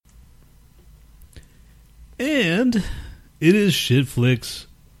And it is Shitflix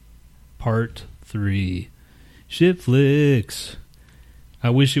Part 3. Shitflix.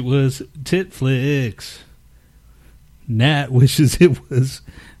 I wish it was Titflix. Nat wishes it was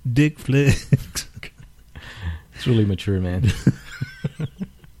Dickflix. It's really mature, man.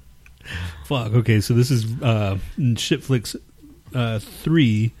 Fuck. Okay, so this is Shitflix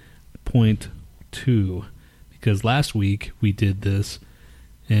 3.2. Because last week we did this,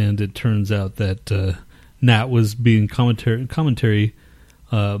 and it turns out that Nat was being commentary,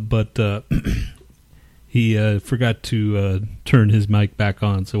 but he forgot to turn his mic back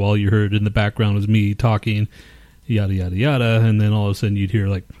on. So all you heard in the background was me talking, yada, yada, yada, and then all of a sudden you'd hear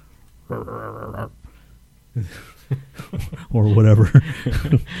like... or whatever.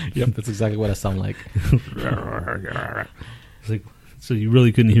 Yep, that's exactly what I sound like. It's like, so you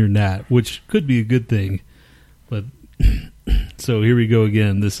really couldn't hear Nat, which could be a good thing. But so here we go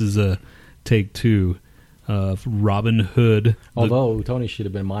again. This is a take 2 of Robin Hood. Although Tony should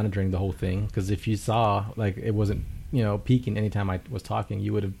have been monitoring the whole thing, because if you saw like it wasn't peaking anytime I was talking,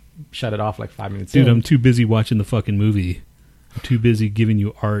 you would have shut it off like 5 minutes. Dude, I'm too busy watching the fucking movie. I'm too busy giving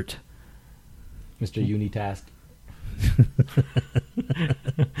you art. Mr. Unitask.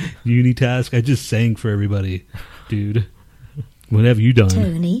 Unitask? I just sang for everybody, dude. What have you done?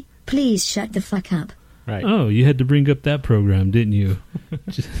 Tony, please shut the fuck up. Right. Oh, you had to bring up that program, didn't you?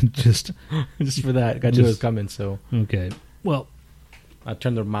 just for that. I knew it was coming, so. Okay. Well, I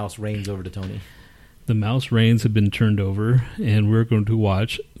turned the mouse reins over to Tony. The mouse reins have been turned over, and we're going to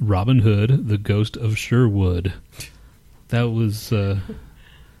watch Robin Hood, The Ghost of Sherwood. That was a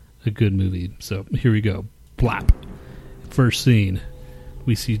good movie. So here we go. Plap. First scene.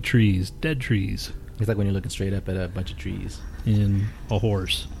 We see trees, dead trees. It's like when you're looking straight up at a bunch of trees. And a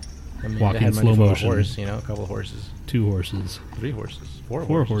horse. I mean, walking in slow motion. A horse, a couple of horses. 2 horses. 3 horses.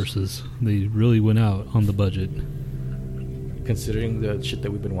 4 horses. They really went out on the budget. Considering the shit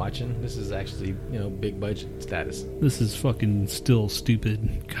that we've been watching, this is actually, big budget status. This is fucking still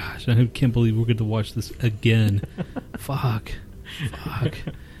stupid. Gosh, I can't believe we're going to watch this again. Fuck.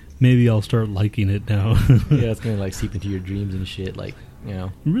 Maybe I'll start liking it now. Yeah, it's going to seep into your dreams and shit, It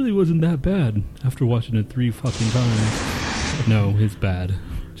really wasn't that bad after watching it 3 fucking times. No, it's bad.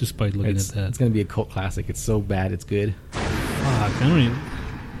 Just by looking at that. It's going to be a cult classic. It's so bad, it's good. Fuck, I don't even...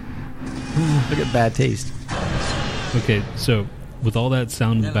 Look at bad taste. Okay, so with all that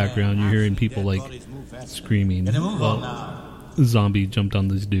sound in the background, you're hearing people screaming. Well, a zombie jumped on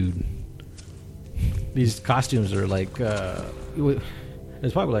this dude. These costumes are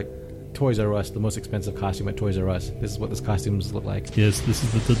it's probably Toys R Us, the most expensive costume at Toys R Us. This is what these costumes look like. Yes, this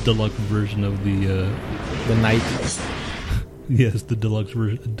is the deluxe version of the night. Yes, the deluxe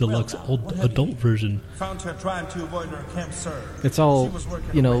version, adult version. Found her trying to avoid her camp, sir. It's all,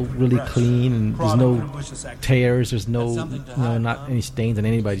 really clean, and there's no tears, there's no, not any stains on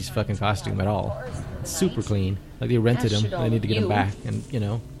anybody's fucking costume at all. It's super clean. Like they rented them, they need to get them back, and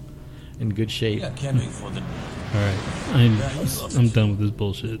in good shape. All right, I'm done with this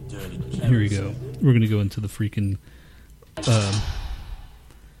bullshit. Here we go. We're gonna go into the freaking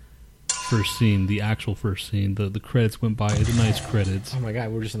first scene, the actual first scene. The credits went by, the nice credits. Oh my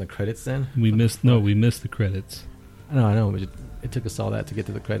god, we're just in the credits then? We missed the credits. I know, but it took us all that to get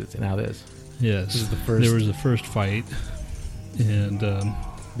to the credits, and now this. Yes, this is the first. There was the first fight, and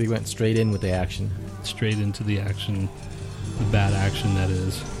they went straight in with the action. Straight into the action, the bad action that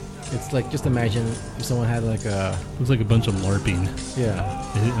is. It's like, just imagine if someone had it was like a bunch of LARPing. Yeah.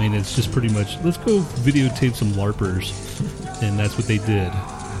 I mean, it's just pretty much, let's go videotape some LARPers, and that's what they did.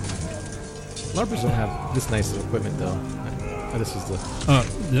 LARPers don't have this nice of equipment, though. This is the...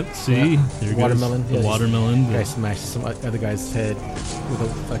 Yep, see? Yeah. There watermelon. The watermelon. The guy smashed some other guy's head with a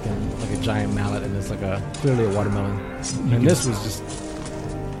fucking, a giant mallet, and it's clearly a watermelon. And this was just...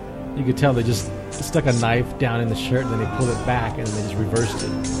 You could tell they just stuck a knife down in the shirt, and then they pulled it back, and then they just reversed it.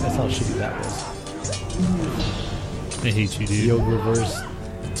 That's how shitty that was. I hate you, dude. The old reverse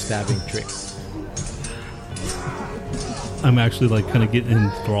stabbing trick. I'm actually kind of getting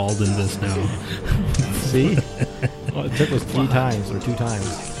enthralled in this now. See? Well, it took us 3 times or 2 times.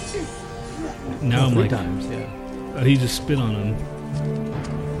 Now I'm 3 times, yeah. He just spit on him.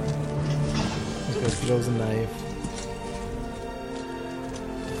 This guy throws a knife.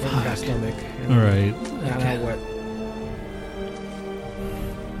 In my stomach. All right. Now what?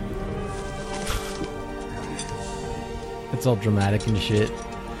 It's all dramatic and shit.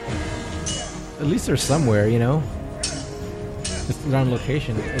 At least they're somewhere, It's not on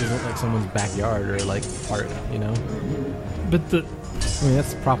location. It isn't like someone's backyard or park, But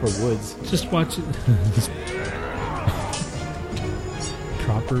that's proper woods. Just watch it.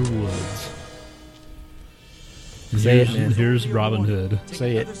 Proper woods. Say it, man. Here's Robin Hood.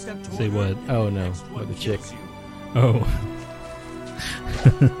 Say it. Say what? Oh no, with the chick. Oh.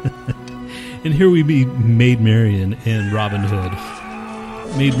 And here we meet Maid Marian and Robin Hood.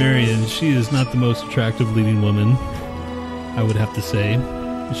 Maid Marian, she is not the most attractive leading woman, I would have to say.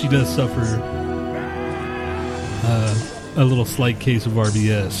 She does suffer a little slight case of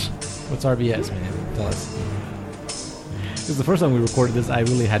RBS. What's RBS, man? Tell us. Because the first time we recorded this, I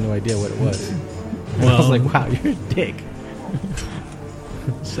really had no idea what it was. And I was like, wow, you're a dick.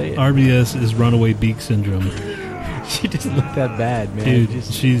 Say it. RBS is runaway beak syndrome. She doesn't look that bad, man. Dude,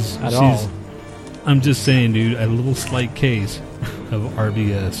 she's I'm just saying, dude, a little slight case of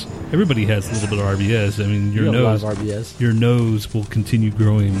RBS. Everybody has a little bit of RBS. I mean, your nose will continue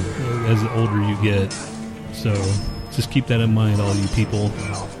growing as the older you get. So just keep that in mind, all you people.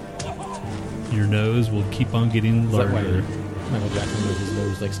 Your nose will keep on getting larger. Michael Jackson made his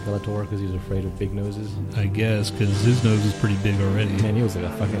nose like Skeletor because he was afraid of big noses. I guess, because his nose is pretty big already. Man, he was like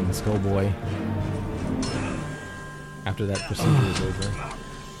a fucking schoolboy after that procedure was over.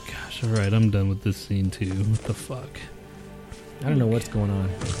 Gosh, alright, I'm done with this scene too. What the fuck? I don't know what's going on.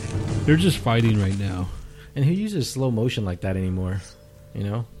 They're just fighting right now. And who uses slow motion like that anymore? You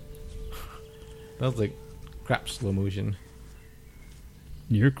know? That was like crap slow motion.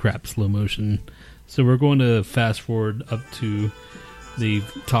 You're crap slow motion. So we're going to fast forward up to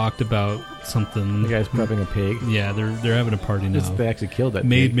they've talked about something. The guy's prepping a pig. Yeah, they're having a party now. They actually killed that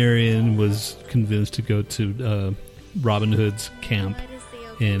Maid pig. Marian was convinced to go to Robin Hood's camp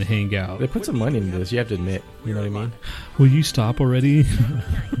and hang out. They put some money into this, you have to admit. You know what I mean? Will you stop already?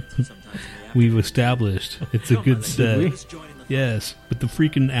 We've established it's a good set. Yes, but the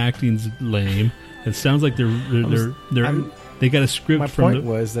freaking acting's lame. It sounds like they got a script. My from point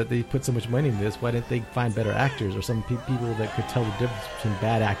was that they put so much money in this. Why didn't they find better actors or some people that could tell the difference between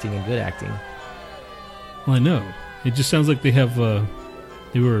bad acting and good acting? Well, I know. It just sounds like they have.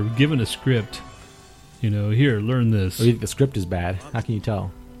 They were given a script. You know, here, learn this. Or you think the script is bad? How can you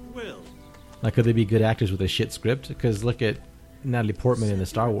tell? Like, could they be good actors with a shit script? Because look at Natalie Portman in the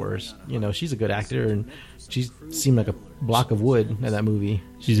Star Wars. You know, she's a good actor, and she seemed like a block of wood in that movie.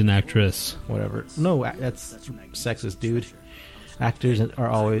 She's an actress. Whatever. No, that's sexist, dude. Actors are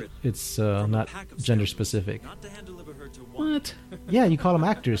always, it's not gender specific. What? Yeah, you call them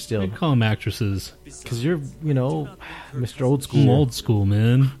actors still. I call them actresses. Because you're, you know, Mr. Old School. I'm old school,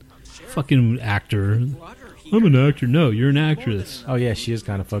 man. Fucking actor. I'm an actor. No, you're an actress. Oh, yeah, she is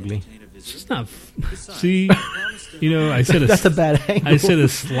kind of fugly. She's not. See? You know, I said that's a bad angle. I said a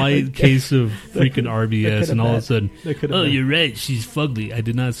slight case of freaking RBS, and all of a sudden, oh, you're right, she's fugly. I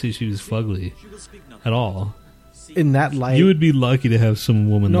did not say she was fugly at all. In that light, you would be lucky to have some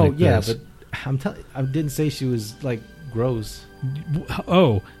woman like this. No, yeah, but I didn't say she was like gross.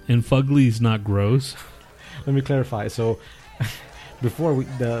 Oh, and fugly's not gross. Let me clarify. So, before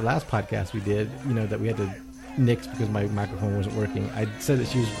the last podcast we did, you know, that we had to nix because my microphone wasn't working, I said that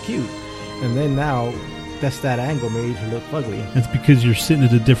she was cute, and then now that angle made her look fugly. That's because you're sitting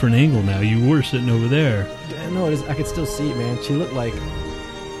at a different angle now. You were sitting over there. No, I could still see it, man. She looked like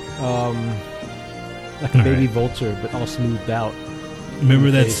a baby vulture, but all smoothed out.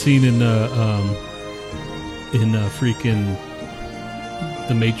 Remember that scene in freaking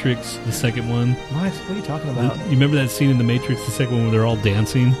The Matrix, the second one? What? What are you talking about? You remember that scene in The Matrix, the second one, where they're all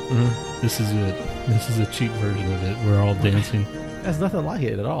dancing? Mm-hmm. This is it. This is a cheap version of it. We're all dancing. That's nothing like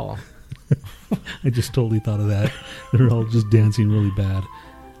it at all. I just totally thought of that. They're all just dancing really bad.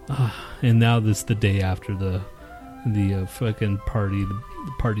 And now this is the day after the fucking party,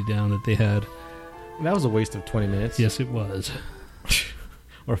 the party down that they had. That was a waste of 20 minutes. Yes, it was.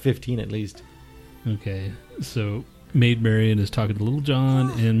 Or 15 at least. Okay, so Maid Marian is talking to Little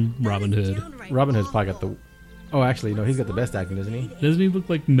John and Robin Hood. Robin Hood's probably got the... Oh, actually, no, he's got the best acting, doesn't he? Doesn't he look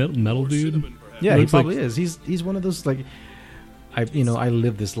like metal dude? Yeah, he probably is. He's one of those, like... I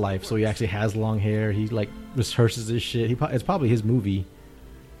live this life, so he actually has long hair. He, like, rehearses this shit. It's probably his movie.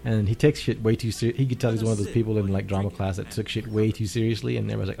 And he takes shit way too serious. He could tell he's one of those people in, like, drama class that took shit way too seriously,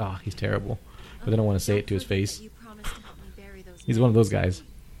 and everyone's like, oh, he's terrible. But they don't want to say it to his face. He's one of those guys.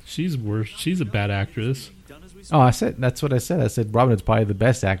 She's worse. She's a bad actress. Oh, that's what I said. I said Robin Hood's probably the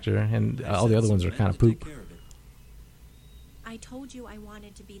best actor, and all the other ones are kind of poop. I told you I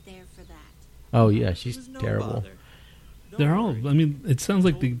wanted to be there for that. Oh, yeah, she's terrible. They're all, I mean, it sounds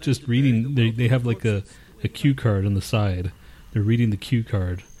like they just reading, they have like a cue card on the side. They're reading the cue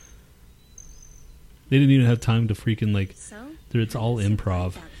card. They didn't even have time to freaking, like, it's all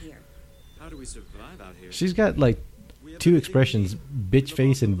improv. How do we survive out here? She's got, like, two expressions, bitch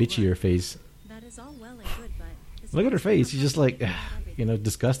face and bitchier face. That is all well and good, but Look at her face. She's just like,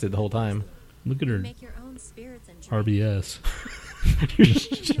 disgusted the whole time. Look at her Make your own spirits and drink. RBS. You're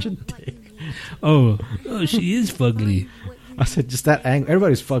such a dick. Oh, she is fugly. I said just that angle.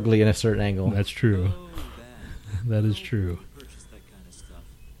 Everybody's fugly in a certain angle. That's true. That is true. Purchase that kind of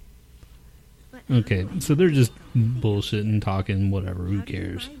stuff. Okay, so they're just bullshitting, talking, whatever. Who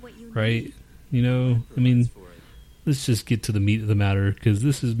cares, right? You know, I mean, let's just get to the meat of the matter, because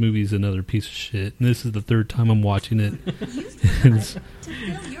this movie's another piece of shit, and this is the third time I'm watching it.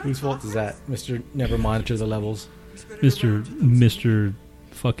 Whose fault is that? Mr. Never monitor the levels. Mr.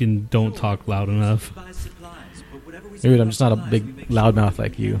 Fucking don't talk loud enough. Dude, I'm just not a big loudmouth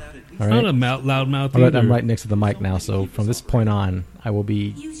like you. All right? Not a loudmouth All right, either. I'm right next to the mic now, so from this point on, I will be,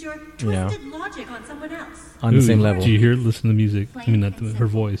 Use your you know, twisted logic on someone else. on the same level. Do you hear it? Listen to the music. I mean, not her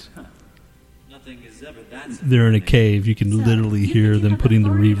voice. Nothing is ever that. They're in a cave. You can literally hear them putting the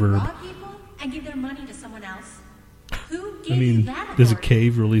reverb. And give their money to someone else. Who I gave mean, you that does a authority?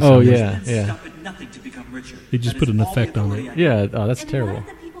 cave really Oh, sound yeah, yeah. Stop at nothing to become richer. They just That put is an all the effect on authority it. I Yeah, oh, that's And terrible. what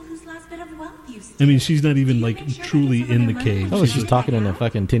are the people whose last bit of wealth used I mean, to? she's not even, Do you like, make sure truly they give in the them their cave. money? Oh, she's talking in a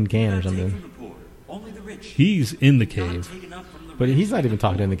fucking tin can or Take from something. the poor. Only the rich. He's in the cave. Take enough from the But rich. he's not even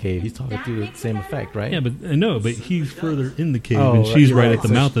talking in the cave. He's talking through the same effect, right? Yeah, but I know, but he's further in the cave, Oh, and she's you're right right. at the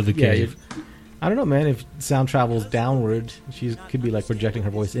So mouth of the yeah, cave. I don't know, man. If sound travels downward, she could be like projecting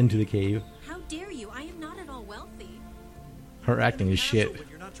her voice into the cave. How dare you? I am not at all wealthy. Her acting is shit. When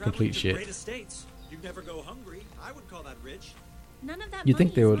you're not Complete traveling to shit. great estates, you never go hungry. I would call that rich. None of that You'd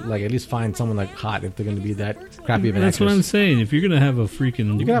think money they is would like mine. at least find It's someone my like hot if they're going to be that family's. crappy of an That's actress. what I'm saying. If you're gonna have a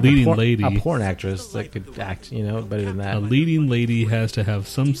freaking You can have leading a lady, porn actress that could act, you know, better than a that. leading lady has to have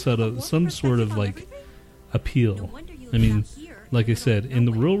some sort of like appeal. I mean, like I said, in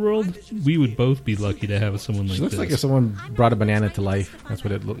the real world, we would both be lucky to have someone like She looks this. like if someone brought a banana to life. That's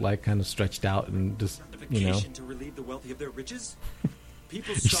what it looked like, kind of stretched out and just, A you know. vacation to relieve the wealthy of their riches?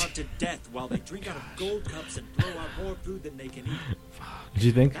 People starve to death while they drink out of gold cups and throw out more food than they can eat. Did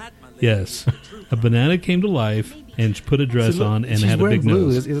you think? That, my lady, Yes, is the true a banana came to life and she put a dress See, look, on and she's had a wearing big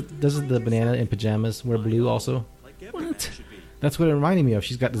blue. nose. Doesn't the banana in pajamas wear blue also? like every man should be. That's what it reminded me of.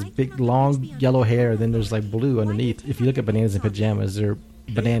 She's got this big, long yellow hair, then there's like blue underneath. If you look at bananas in pajamas, they're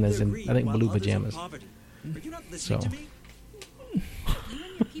bananas in, I think, blue pajamas. Are you not listening So. to me? You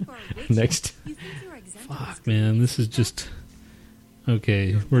and your people are rich. Next. You think you're exempt Fuck, man, this is just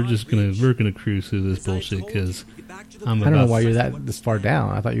okay. We're gonna cruise through this bullshit because I'm I don't know about why you're that this far down.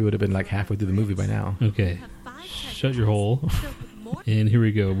 I thought you would have been like halfway through the movie by now. okay. have 5 Shut your hole. filled with more And here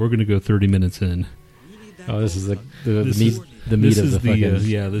we go. We're gonna go 30 minutes in. Oh, this is the This meat, is- the meat This of is the fucking.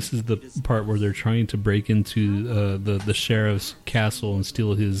 yeah. This is the part where they're trying to break into the sheriff's castle and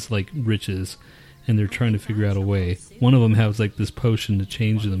steal his like riches, and they're trying to figure out a way. One of them has like this potion to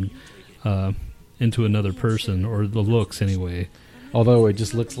change them into another person, or the looks anyway. Although it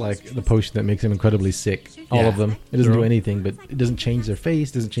just looks like the potion that makes him incredibly sick. All Yeah. of them. It doesn't They're do all- anything, but it doesn't change their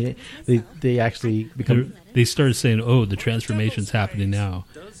face. Doesn't change. They actually become. They started saying, "Oh, the transformation's happening now,"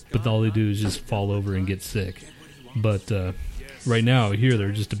 but all they do is just fall over and get sick. But right now, here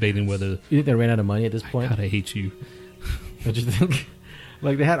they're just debating whether. You think they ran out of money at this point? God, I hate you. Don't you think?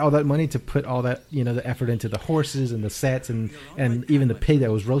 Like they had all that money to put all that, you know, the effort into the horses and the sets and even the pig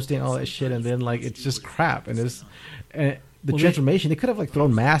that was roasting all that shit, and then like it's just crap. And it's the Well, transformation. They could have like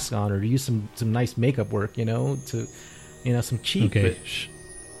thrown masks on or used some nice makeup work, you know, to some cheap. Okay, But shh.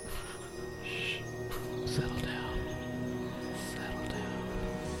 Settle down.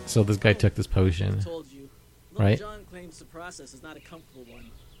 so this guy took this potion. Told you. Little Right. John claims the process is not a comfortable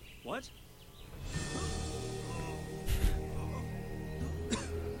one. What?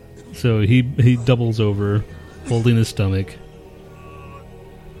 So he doubles over, holding his stomach.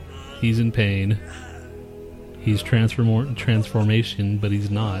 He's in pain. He's transformation, but he's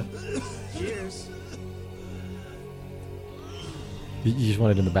not. Cheers. You just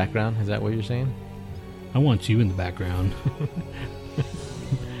want it in the background? Is that what you're saying? I want you in the background.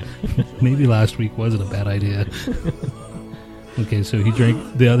 Maybe last week wasn't a bad idea. Okay, so he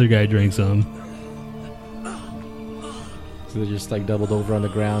drank. The other guy drank some. So they're just like doubled over on the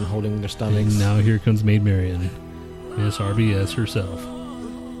ground, holding their stomachs. And now here comes Maid Marian, Miss RBS herself.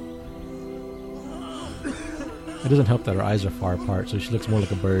 It doesn't help that her eyes are far apart, so she looks more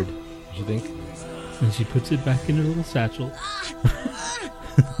like a bird. Don't you think? And she puts it back in her little satchel.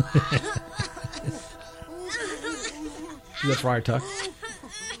 That's Friar Tuck.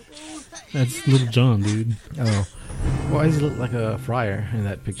 That's Little John, dude. Oh. Why does he look like a friar in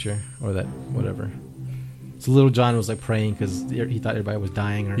that picture? Or that, whatever. So Little John was like praying because he thought everybody was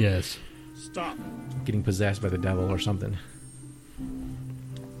dying or Yes. getting possessed by the devil or something.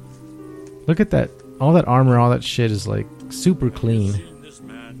 Look at that. All that armor, all that shit is like super clean. This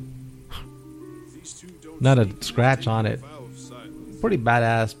man. Not a scratch on it. Pretty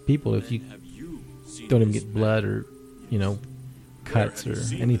badass people if you don't even get blood or, cuts or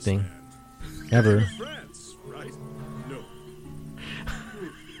anything. Ever.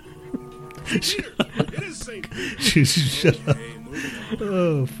 Shut up.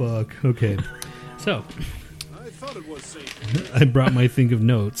 Oh, fuck. Okay. So, I brought my thing of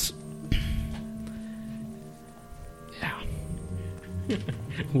notes. Yeah.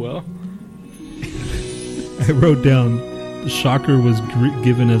 Well, I wrote down the shocker was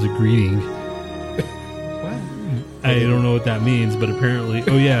given as a greeting. what? I don't know what that means, but apparently,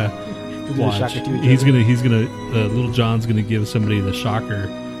 oh yeah, watch. Shocker to each He's other? gonna, Little John's gonna give somebody the shocker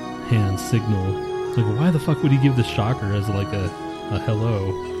hand signal. Like, why the fuck would he give the shocker as like a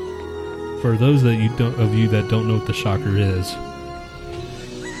hello? For those that of you that don't know what the shocker is,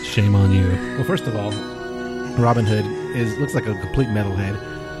 shame on you. Well, first of all, Robin Hood looks like a complete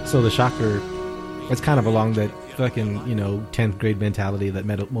metalhead. So the shocker, it's kind of along that fucking 10th grade mentality that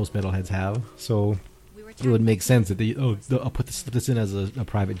most metalheads have. So it would make sense that I'll put this in as a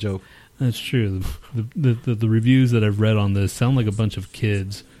private joke. That's true. The reviews that I've read on this sound like a bunch of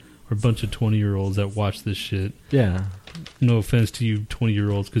kids or a bunch of 20-year-olds that watch this shit. Yeah. No offense to you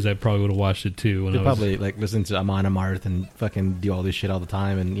 20-year-olds, because I probably would have watched it too. When They I was, probably like listen to Amon Amarth and fucking do all this shit all the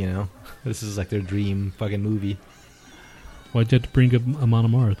time, and this is like their dream fucking movie. Why'd you have to bring up Amon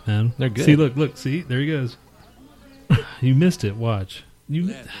Amarth, man? They're good. See, look, see, there he goes. You missed it. Watch. You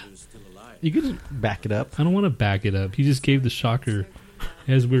could just back it up. I don't want to back it up. He just gave the shocker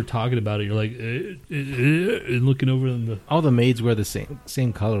as we were talking about it. You're like, and looking over them. All the maids wear the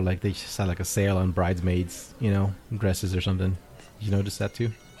same color, like they just had like a sale on bridesmaids, dresses or something. Did you notice that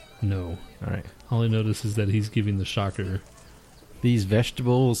too? No. All right. All I notice is that he's giving the shocker. These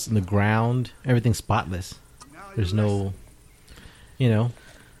vegetables in the ground, everything's spotless. There's no, there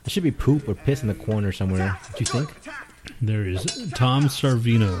should be poop or piss in the corner somewhere. What you think? There is Tom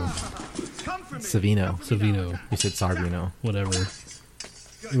Savino. Savino. You said Sarvino. Whatever.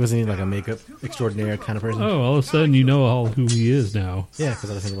 He wasn't even like a makeup extraordinaire kind of person. Oh, all of a sudden you know who he is now. Yeah, because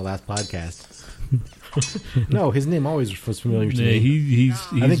I listened to the last podcast. No, his name always was familiar to Yeah, me. he's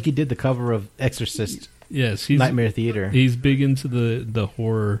I think he did the cover of Exorcist. Yes, he's Nightmare Theater. He's big into the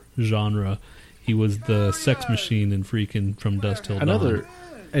horror genre. He was the sex machine in freaking From Dusk Till Dawn. Another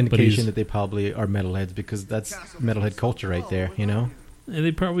indication that they probably are metalheads, because that's metalhead culture right there, And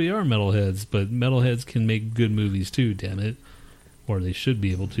they probably are metalheads, but metalheads can make good movies too, damn it. Or they should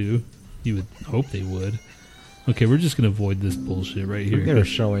be able to. You would hope they would. Okay, we're just going to avoid this bullshit right here. They were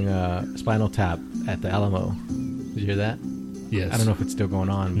showing Spinal Tap at the Alamo. Did you hear that? Yes. I don't know if it's still going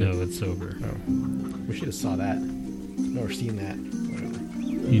on. But No, it's over. Oh. We should have saw that. Never seen that.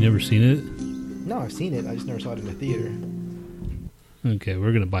 Whatever. You never seen it? No, I've seen it. I just never saw it in the theater. Okay,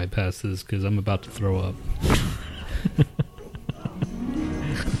 we're going to bypass this because I'm about to throw up.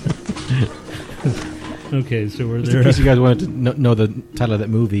 Okay, so we're Just there. in case you guys wanted to know the title of that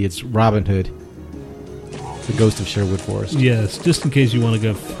movie, it's Robin Hood, The Ghost of Sherwood Forest. Yes, just in case you want to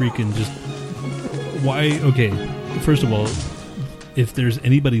go freaking just... Why? Okay, first of all, if there's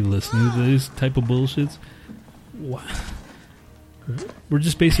anybody listening to this type of bullshits, we're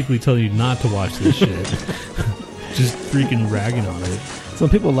just basically telling you not to watch this shit. Just freaking ragging on it. Some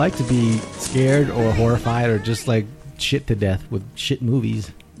people like to be scared or horrified or just like shit to death with shit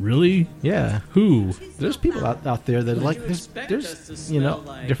movies. Really? Yeah. Who? There's people out there that are like, there's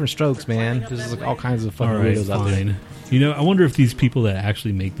different strokes, man. There's like all kinds of fucking Alright, weirdos out there. fine. I wonder if these people that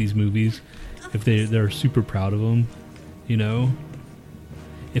actually make these movies, if they're super proud of them,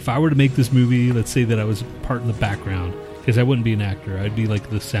 If I were to make this movie, let's say that I was part in the background, because I wouldn't be an actor, I'd be like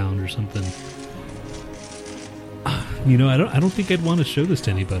the sound or something. I don't think I'd want to show this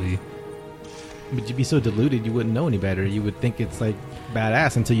to anybody. But you'd be so deluded you wouldn't know any better. You would think it's like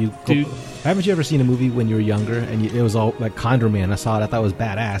badass until you go. Dude. Haven't you ever seen a movie when you were younger and it was all like Condor Man? I saw it, I thought it was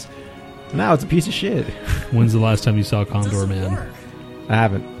badass. Now it's a piece of shit. When's the last time you saw Condor Man? I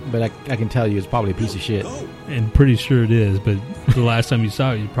haven't, but I can tell you it's probably a piece of shit. I'm pretty sure it is, but the last time you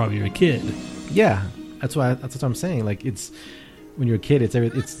saw it, you probably were a kid. Yeah, that's what I'm saying. Like it's when you're a kid,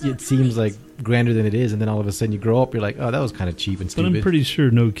 it seems like grander than it is, and then all of a sudden you grow up, you're like, oh, that was kind of cheap and But stupid. I'm pretty sure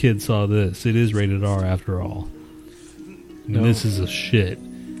no kid saw this. It is rated R after all. No. This is a shit.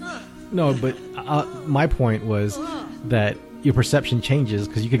 No, but my point was that your perception changes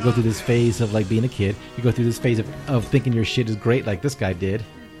because you could go through this phase of like being a kid. You go through this phase of thinking your shit is great, like this guy did,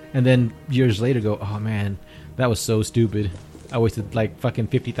 and then years later go, oh man, that was so stupid. I wasted like fucking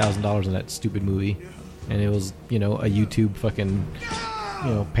 $50,000 on that stupid movie, and it was a YouTube fucking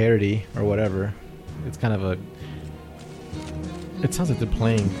parody or whatever. It's kind of a It sounds like they're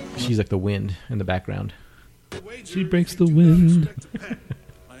playing She's Like the Wind in the background. She breaks the wind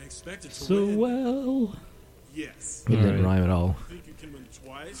I expected to so win. well. Yes. It didn't Alright. rhyme at all. Think you can win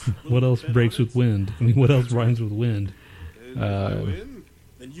twice? What else breaks with wind? I mean, what else rhymes with wind? Then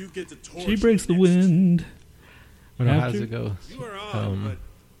you get to torch She breaks the next. wind. How does After- it go? You are on,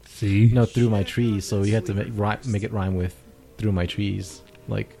 See? No, through my trees. So you have to make it rhyme with through my trees.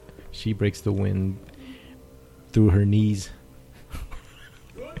 Like, she breaks the wind through her knees.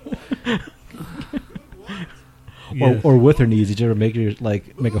 Yeah. Or with her knees. Did you ever make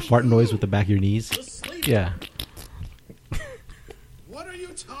a fart noise with the back of your knees? Yeah. What are you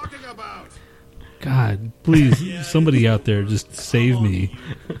talking about? God, please, somebody out there, just save me.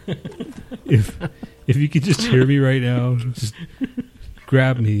 If you could just hear me right now, just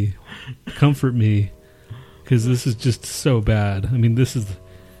grab me, comfort me, because this is just so bad. I mean, this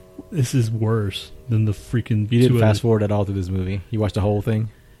is worse than the freaking. You didn't two fast other- forward at all through this movie. You watched the whole thing.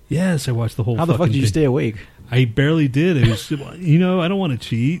 Yes, I watched the whole. How the fuck fucking did you thing. stay awake? I barely did. It was, I don't want to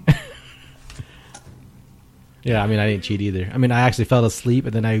cheat. Yeah, I mean, I didn't cheat either. I mean, I actually fell asleep,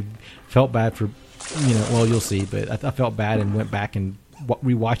 and then I felt bad for, well, you'll see. But I felt bad and went back and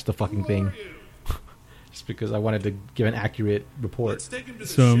rewatched the fucking thing, just because I wanted to give an accurate report. Let's take him to the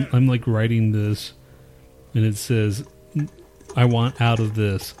So shed. I'm like writing this, and it says, "I want out of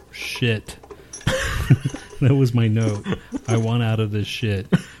this shit." That was my note. I want out of this shit.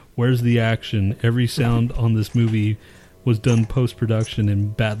 Where's the action? Every sound on this movie was done post-production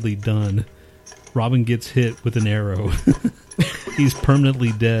and badly done. Robin gets hit with an arrow. He's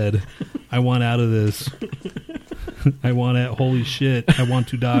permanently dead. I want out of this. I want out. Holy shit. I want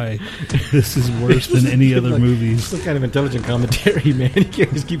to die. This is worse than any other movies. Some kind of intelligent commentary, man. You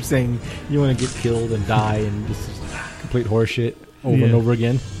can't just keep saying you want to get killed and die, and this is complete horseshit over and Yeah. over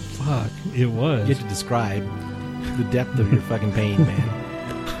again. Fuck. It was. You have to describe the depth of your fucking pain, man.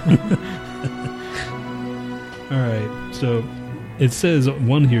 All right, so it says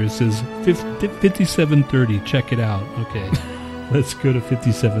one here. It says 5730. Check it out. Okay, let's go to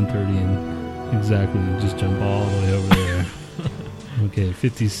 5730 and exactly just jump all the way over there. Okay,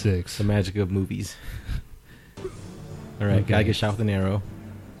 56. The magic of movies. All right, guy Okay. gets shot with an arrow.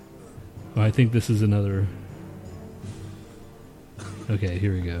 Oh, I think this is another. Okay,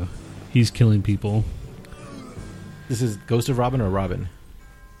 here we go. He's killing people. This is Ghost of Robin or Robin?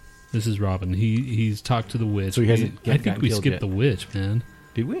 This is Robin. He's talked to the witch. So he hasn't I think gotten we killed skipped yet. the witch, man.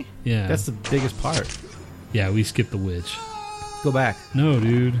 Did we? Yeah, That's the biggest part. yeah. We skipped the witch. Go back. No,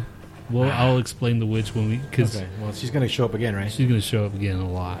 dude. Well, I'll explain the witch when we because Okay. Well, she's gonna show up again, right? she's gonna show up again a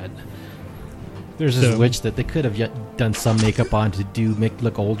lot. There's this So- witch that they could have done some makeup on to make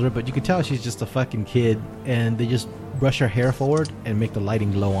look older, but you could tell she's just a fucking kid, and they just brush her hair forward and make the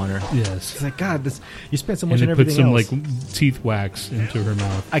lighting glow on her. Yes. It's like, God, you spent so much And on they put everything some else. like teeth wax into her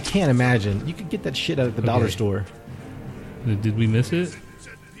mouth. I can't imagine. You could get that shit out at the dollar Okay. store. Did we miss it?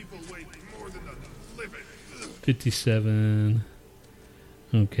 Said people wait more than a living. 57.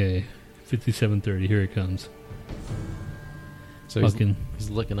 Okay. 5730. Here it comes. So Fucking he's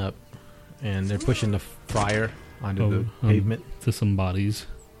looking up, and they're pushing the fryer onto the um, pavement. to some bodies.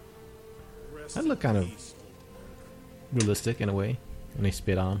 That looked kind of realistic in a way, and they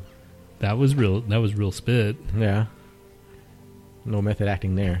spit on him. That was real. That was real spit. Yeah. No method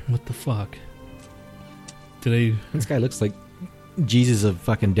acting there. What the fuck? Did This guy looks like Jesus of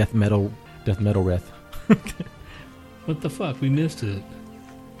fucking death metal reth. what the fuck? We missed it.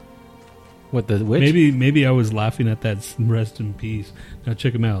 What, the witch? Maybe I was laughing at that rest in peace. Now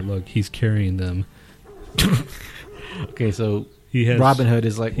check him out. Look, he's carrying them. Okay, so He has Robin Hood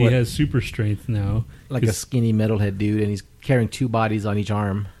is like He what, has super strength now. like a 'cause- skinny metalhead dude, and he's carrying two bodies on each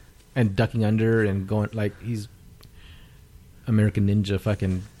arm and ducking under and going like he's American Ninja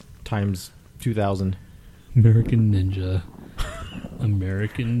fucking times 2000. American Ninja.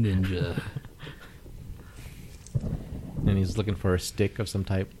 American Ninja. And he's looking for a stick of some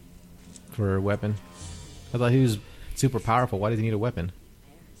type for a weapon. I thought he was super powerful. Why does he need a weapon?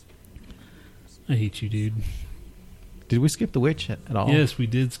 I hate you, dude. Did we skip the witch at all? Yes, we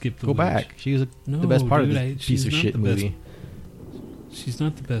did skip the Go witch. back. She was No, the best part dude, of this piece she's of not shit the best- movie. She's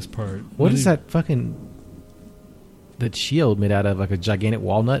not the best part. What Not is even- that fucking that shield made out of? Like a gigantic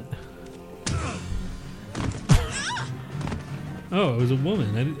walnut? Oh, it was a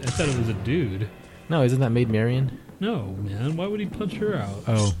woman. I thought it was a dude. No, isn't that Maid Marian? No, man. Why would he punch her out?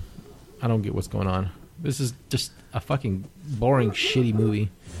 Oh, I don't get what's going on. This is just a fucking boring, shitty movie.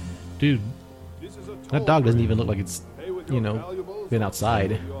 Dude, That dog doesn't even look like it's, been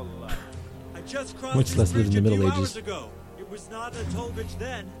outside. I just crossed Much this less live in bridge the a few Middle hours Ages. ago. It was not a toll bridge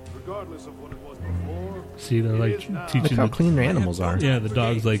then. Regardless of what it was before, See, they're like Look teaching. how clean their animals are. Yeah, the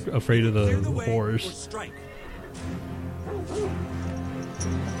dog's like afraid of the horse, Strike.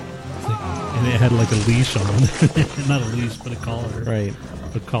 and it had like a leash on, not a leash, but a collar. Right.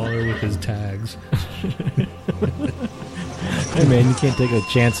 A collar with his tags. Hey man, you can't take a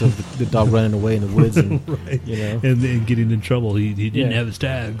chance of the dog running away in the woods and Right. you know. And getting in trouble. He didn't Yeah. have his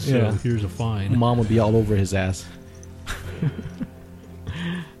tags, so Yeah. here's a fine. Mom would be all over his ass.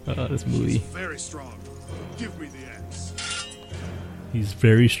 This movie. Very strong. Give me the axe. He's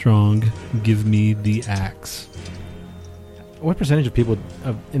very strong. Give me the axe. What percentage of people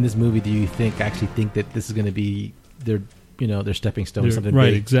in this movie do you think actually think that this is going to be their, their stepping stone, They're- something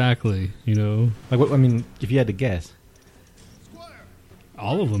right, big? Exactly. You know, Like, what? I mean, if you had to guess,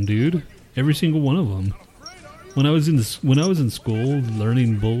 all of them, dude. Every single one of them. When I was in school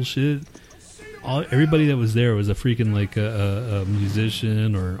learning bullshit, everybody that was there was a freaking like a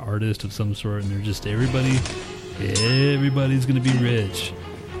musician or an artist of some sort, and they're just everybody's gonna be rich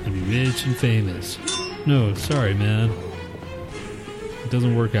and be rich and famous. No, sorry, man. It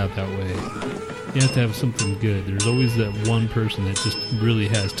doesn't work out that way. You have to have something good. There's always that one person that just really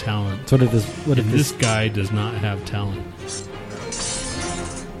has talent. so what if And this this guy does not have talent.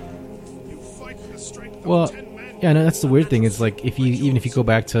 You fight the strength of Well, 10 men. yeah, no, that's the weird thing. It's like even if you go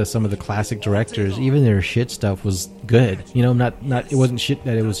back to some of the classic directors, even their shit stuff was good. Not it wasn't shit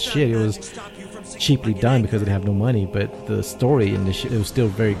that it was shit. It was cheaply done because they have no money. But the story and the shit, it was still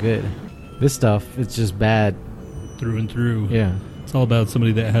very good. This stuff, it's just bad. Through and through. Yeah. It's all about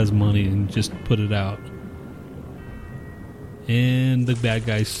somebody that has money and just put it out. And the bad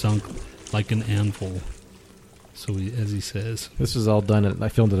guy sunk like an anvil. So as he says. This was all done. I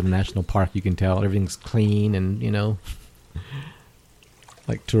filmed at a national park. You can tell everything's clean, and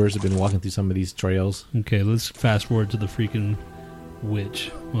like tourists have been walking through some of these trails. Okay, let's fast forward to the freaking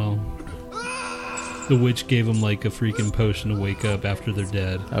witch. Well, the witch gave him like a freaking potion to wake up after they're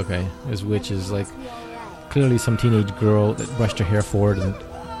dead. Okay, this witch is like clearly some teenage girl that brushed her hair forward and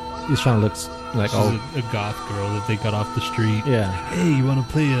is trying to look like She's a goth girl that they got off the street. yeah. Hey, you want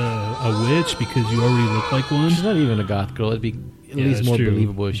to play a witch because you already look like one? She's not even a goth girl. It'd be at Yeah, least that's more true.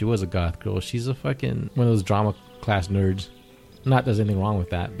 believable if she was a goth girl. She's a fucking one of those drama class nerds. Not there's anything wrong with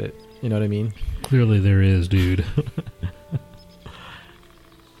that, but you know what I mean. Clearly there is, dude.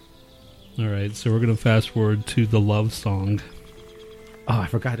 All right, so we're going to fast forward to the love song. Oh, I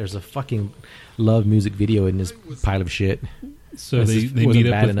forgot. There's a fucking love music video in this pile of shit. So This they wasn't meet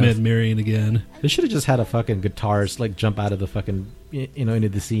up bad with enough. Med Marion again. They should have just had a fucking guitarist like jump out of the fucking into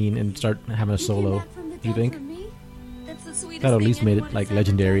the scene and start having a solo. Do you think? That at least made it like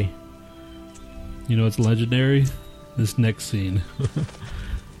legendary. You know what's legendary? This next scene.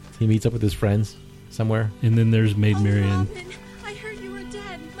 He meets up with his friends somewhere. And then there's Maid Marian. I heard you were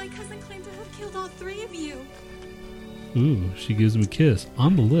dead. My cousin claimed to have killed all three of you. Ooh, she gives him a kiss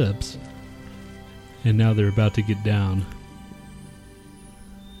on the lips. And now they're about to get down.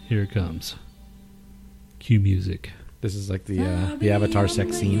 Here it comes. Cue music. This is like the Avatar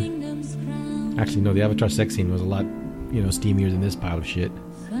sex scene. Actually, no, the Avatar sex scene was a lot, steamier than this pile of shit.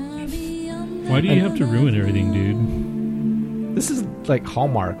 Why do you have to ruin everything, dude? This is like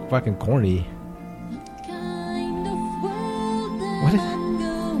Hallmark, fucking corny. What is?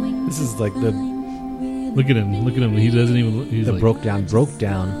 This is like the Look at him. Look at him. He doesn't even look. He's like, broke down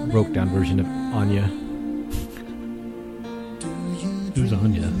version of Anya. who's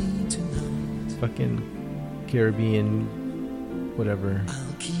Anya? Fucking Caribbean, whatever.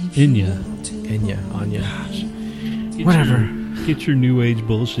 Inya. Enya, Anya. Get Whatever. Get your new age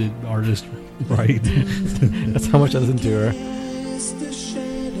bullshit artist right. That's how much I listen to her.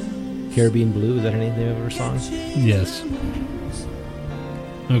 Caribbean Blue, is that her name of her song? Yes.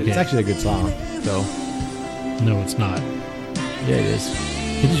 Okay. It's actually a good song, so No, it's not. yeah, it is.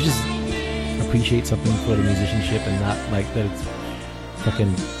 Can you just appreciate something for the musicianship and not like that it's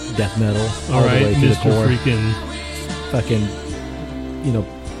fucking death metal all All right, the way to the Mr. core? Freaking. Fucking,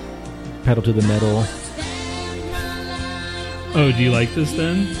 pedal to the metal. Oh, do you like this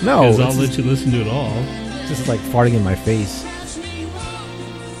then? No, Because I'll it's let just- you listen to it all. It's just like farting in my face.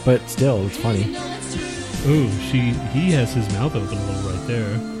 But still, it's funny. Ooh, he has his mouth open a little right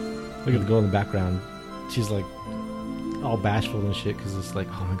there. Look at the girl in the background. She's like all bashful and shit because it's like,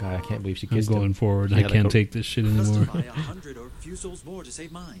 oh my god, I can't believe she I'm kissed going him. forward. Yeah, I like can't a- take this shit Must anymore. buy 100 or a few souls more to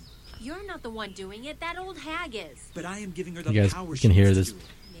save mine. You're not the one doing it. That old hag is. But I am giving her the You guys power can she hear needs this to do it.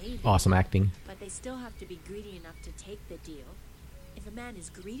 Maybe. awesome acting. But they still have to be greedy enough to take the deal. If a man is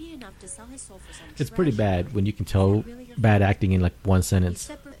greedy enough to sell his soul for some It's pretty treasure, bad when you can tell really your bad fault. acting in like one He's sentence.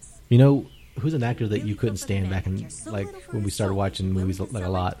 separate. You know who's an actor that you couldn't stand back in like when we started watching movies like a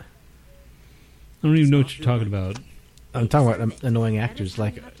lot? I don't even know what you're talking about. I'm talking about annoying actors.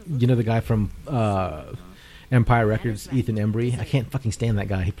 Like, you know the guy from Empire Records, Ethan Embry? I can't fucking stand that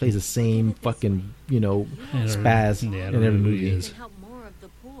guy. He plays the same fucking, spaz in every movie.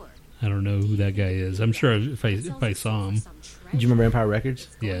 I don't know who that guy is. I'm sure if I saw him. Do you remember Empire Records?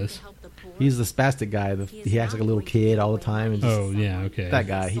 Yes. He's the spastic guy. He acts like a little kid all the time. And okay. That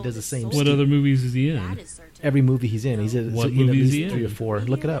guy. He does the same. What other movies is he in? Every movie he's in. He's in what at movie is least he in? 3 or 4.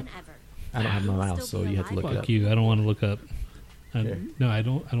 Look it up. I don't have my mouse, so you have to look it up. Fuck you. I don't want to look up. No, I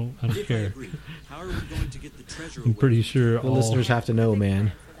don't care. How are we going to get the treasure I'm pretty sure the listeners have to know,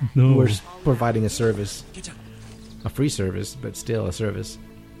 man. No. We're providing a service. A free service, but still a service.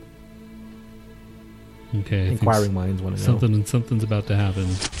 Okay. Inquiring minds want to know. Something's about to happen.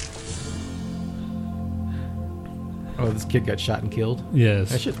 Oh, this kid got shot and killed? Yes.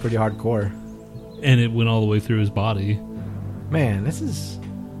 That shit's pretty hardcore. And it went all the way through his body. Man, this is...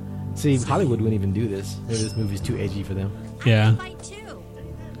 See, Hollywood wouldn't even do this. Maybe this movie's too edgy for them. Yeah.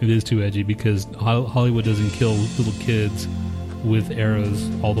 It is too edgy because Hollywood doesn't kill little kids with arrows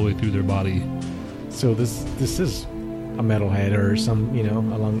all the way through their body. So this is a metalhead or someone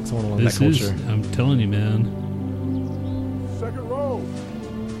along that culture. I'm telling you, man. Second row.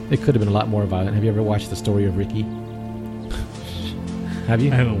 It could have been a lot more violent. Have you ever watched The Story of Ricky? Have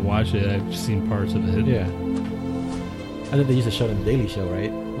you? I haven't watched it. I've seen parts of it. Yeah. I think they used to show it on the Daily Show,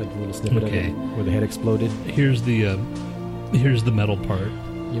 right? Like a little snippet of it where the head exploded. Here's the metal part.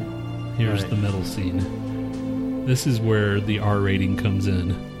 Yep. Here's the metal scene. This is where the R rating comes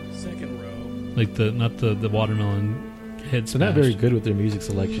in. Second row. Like not the watermelon head smash. They're not very good with their music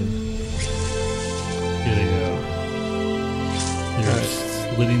selection. Here they go. They're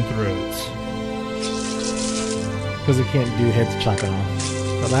slitting throats. Because they can't do heads chopping off.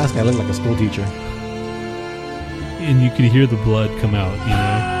 The last guy looked like a school teacher. And you could hear the blood come out,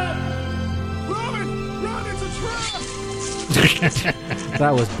 Run, it's a trap!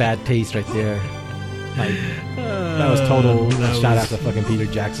 That was bad taste right there. Like, that was total shout out to fucking Peter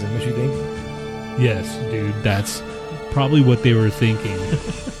Jackson. What you think? Yes, dude. That's probably what they were thinking.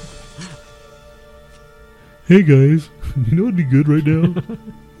 Hey, guys. You know what'd be good right now?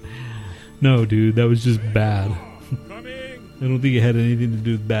 No, dude. That was just bad. I don't think it had anything to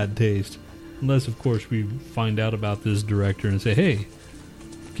do with bad taste. Unless, of course, we find out about this director and say, hey,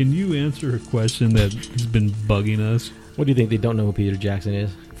 can you answer a question that has been bugging us? What do you think? They don't know who Peter Jackson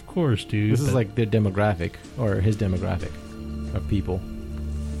is? Of course, dude. This is like their demographic, or his demographic of people.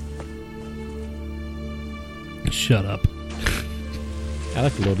 Shut up. I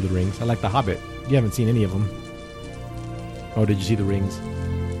like The Lord of the Rings. I like The Hobbit. You haven't seen any of them. Oh, did you see The Rings?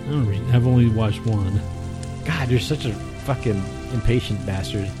 I've only watched one. God, you're such a fucking impatient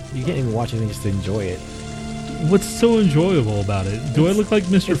bastard. You can't even watch anything just to enjoy it. What's so enjoyable about it? Do I look like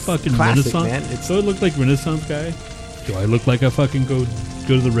Mr. fucking classic, Renaissance? Man. Do I look like Renaissance guy? Do I look like I fucking go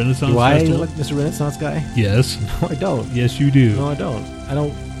to the Renaissance Do I festival? look like Mr. Renaissance guy? Yes. No, I don't. Yes, you do. No, I don't.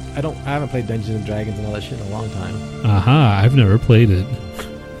 I haven't played Dungeons and Dragons and all that shit in a long time. Aha, I've never played it.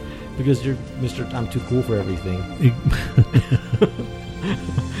 Because you're Mr. I'm too cool for everything.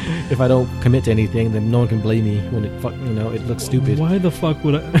 If I don't commit to anything, then no one can blame me when it looks stupid. Why the fuck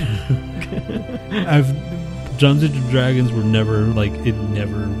would I? Dungeons and Dragons were never it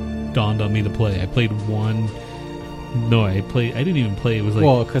never dawned on me to play. I played one. No, I didn't even play. It was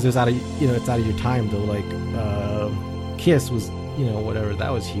because it's out of it's out of your time though. Like Kiss was whatever,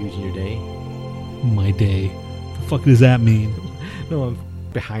 that was huge in your day. My day. The fuck does that mean? No, I'm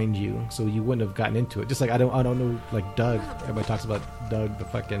behind you, so you wouldn't have gotten into it. Just like I don't know, like Doug. Everybody talks about Doug, the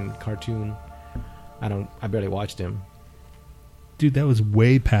fucking cartoon. I barely watched him. Dude, that was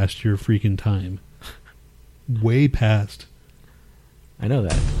way past your freaking time. Way past. I know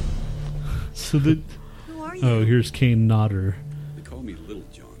that. So Who are you? oh, here's Kane Nodder. They call me Little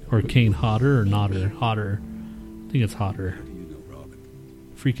John. Or Kane Hodder or Nodder? Hodder. I think it's Hodder. How do you know Robin?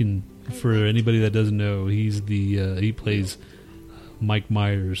 Freaking, for anybody that doesn't know, he's he plays Mike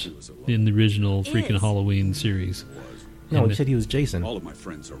Myers in the original freaking Halloween series. No, he said he was Jason. All of my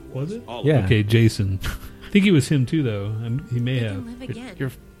friends are. Was it? All Yeah. Okay, Jason. I think he was him too, though. He may They have. can live again.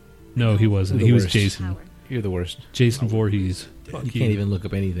 You're No, he wasn't. The He was worst. Jason. the worst. Jason Voorhees. Fuck You can't even look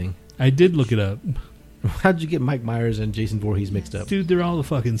up anything. I did look it up. How did you get Mike Myers and Jason Voorhees mixed up? Dude, they're all the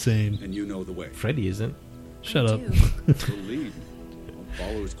fucking same. And you know the way. Freddy isn't. Shut up. The lead. I'll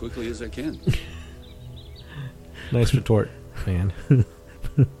follow as quickly as I can. Nice retort, man.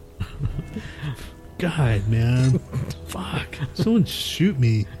 God, man. Fuck. Someone shoot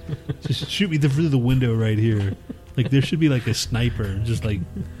me. Just shoot me through the window right here. Like, there should be like a sniper. Just like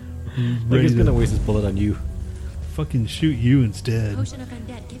Like ready he's to gonna waste his bullet on you. fucking shoot you instead. Potion of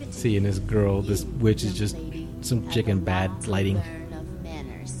undead. Give it to See, and this girl, this witch is just some chicken bad lighting.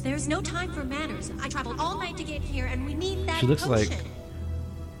 There's no time for manners. I traveled all night to get here, and we need that She looks potion. like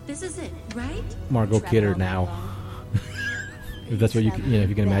This is it, right? Margot Kidder now. If that's what you know, if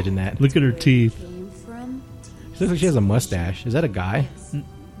you can imagine that. Look at her teeth. She looks like she has a mustache. Is that a guy?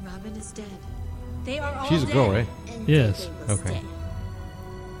 Robin is dead. They are all She's a girl, right? Yes. Okay.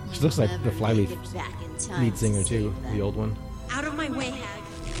 She looks like the Flyleaf lead singer too, the old one. Out of my way, hag.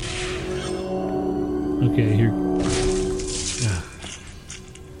 Okay, here.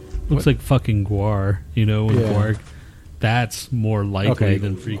 Looks like fucking Guar, you know, when Yeah. Guar. That's more likely Okay,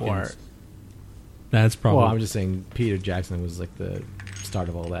 than freaking. Guar. That's probably. Well, I'm just saying Peter Jackson was like the start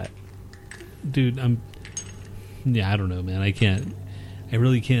of all that. Dude, yeah, I don't know, man. I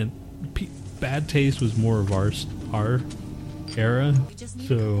really can't. Bad Taste was more of our era,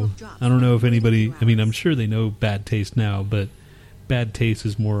 so I don't know if anybody. I mean, I'm sure they know Bad Taste now, but Bad Taste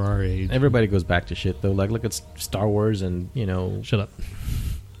is more our age. Everybody goes back to shit though. Like, look at Star Wars and Shut up.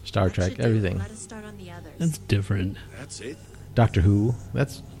 Star Trek, everything. Let us start on the others. That's different. That's it. Doctor Who,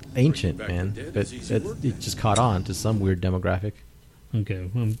 that's ancient, Back man. to dead But is easy work. it just caught on to some weird demographic. Okay,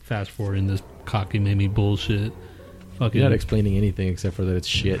 I'm fast forwarding this cockamamie bullshit. Fucking You're not explaining anything except for that it's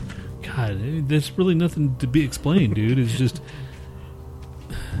shit. God, there's really nothing to be explained, dude. It's just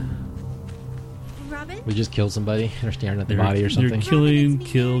Robin? We just killed somebody and are staring at the they're, body or they're something. killing,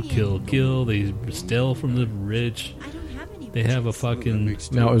 kill. They steal from the rich. I don't have any. They have a That fucking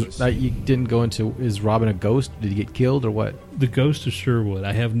makes No, two of us. you didn't go into. Is Robin a ghost? Did he get killed or what? the Ghost of Sherwood.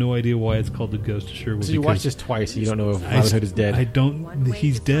 I have no idea why it's called the Ghost of Sherwood. So you watched because this twice. You don't know if I Robin Hood is dead. I don't.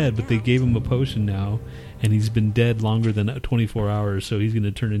 He's dead, but they gave him a potion now, and he's been dead longer than 24 hours. So he's going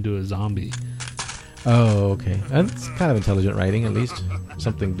to turn into a zombie. Oh, okay. That's kind of intelligent writing, at least.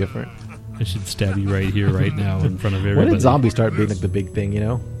 Something different. I should stab you right here, right now, in front of When everybody. did zombies start being like the big thing, you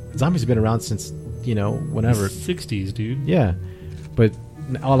know? Zombies have been around since, whenever. 60s, dude. Yeah. But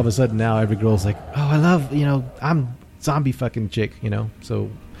all of a sudden now every girl's like, oh, I love, I'm zombie fucking chick, So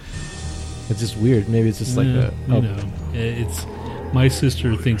it's just weird. Maybe it's just like it's my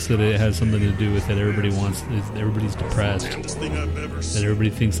sister thinks that it has something to do with that everybody's depressed, that everybody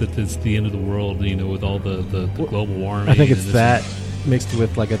thinks that it's the end of the world, with all the global warming. I think it's and this that mixed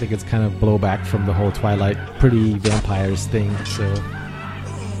with I think it's kind of blowback from the whole Twilight pretty vampires thing. So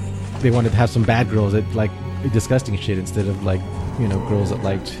they wanted to have some bad girls that like disgusting shit instead of girls that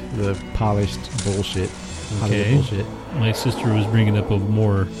liked the polished bullshit. Hollywood Okay. bullshit. My sister was bringing up a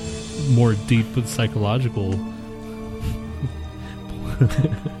more deep but psychological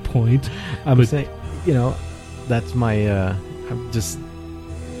point. I'm But- saying, that's my. I'm just.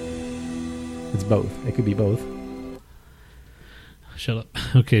 It's both. It could be both. Shut up.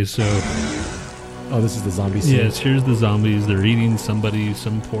 Okay, so Oh, this is the zombie scene. yes, here's the zombies. They're eating somebody,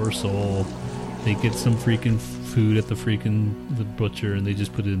 some poor soul. They get some freaking food at the butcher, and they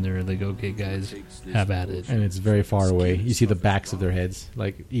just put it in there, and they go, "Okay, guys, have at it." And it's very far away. You see the backs of their heads,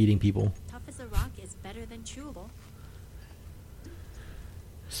 like eating people. Tough as a rock is better than chewable.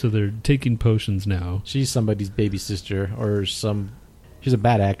 So they're taking potions now. She's somebody's baby sister, or she's a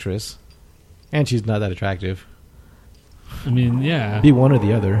bad actress, and she's not that attractive. I mean, yeah. Be one or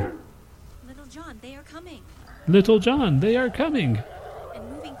the other. Little John, they are coming. Little John, they are coming.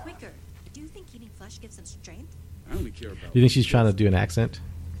 And moving quicker. Do you think eating flesh gives them strength? I only care about. Do you think she's trying to do an accent,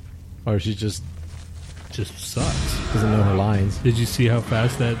 or she just Just sucks. doesn't know her lines? Did you see how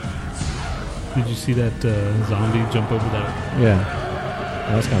fast that? Did you see that zombie jump over that? Yeah,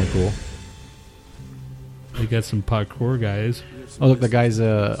 that's kind of cool. They got some parkour guys. Oh, look, the guy's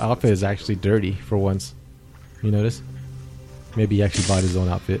outfit is actually dirty for once. You notice? Maybe he actually bought his own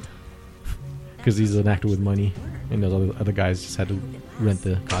outfit because he's an actor with money, and those other guys just had to rent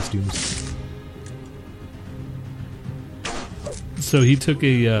the costumes. So he took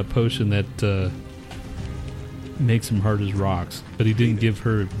a potion that makes him hard as rocks, but he didn't give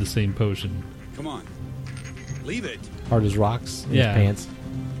her the same potion. Come on, leave it. Hard as rocks in Yeah. his pants.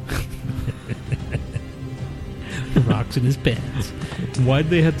 Rocks in his pants. Why'd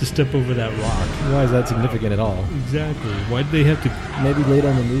they have to step over that rock? Why is that significant at all? Exactly. Why'd they have to? Maybe later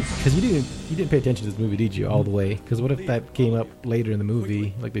in the movie, because you didn't pay attention to this movie, did you? All the way? Because what if that came up later in the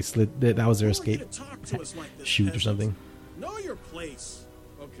movie? Like they slid, that was their escape Talk to us like this, shoot or peasant. something. Know your place.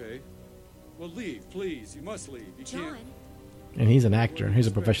 Okay. Well, leave, please. You must leave. You John, can't. And he's an actor. He's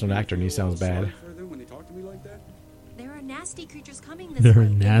a professional actor, and he sounds bad. Sorry for them when they talk to me like that. there are nasty creatures coming this There way. are They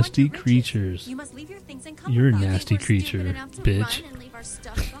want nasty your riches. creatures. You must leave your things and come You're a with us. nasty Think we're stupid creature, enough to bitch. run and leave our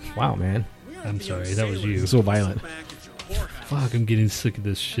stuff behind? Wow, man. We I'm aren't the sorry, young that was you. sailors So violent. back at your whorehouse. Fuck, I'm getting sick of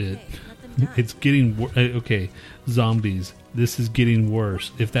this shit. Okay, let them It's getting okay. Zombies. This is getting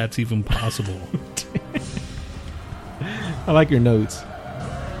worse, if that's even possible. I like your notes.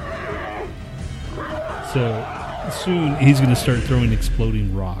 So soon he's going to start throwing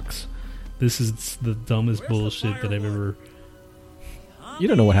exploding rocks. This is the dumbest bullshit that I've ever. You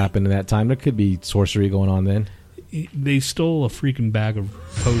don't know what happened in that time. There could be sorcery going on then. They stole a freaking bag of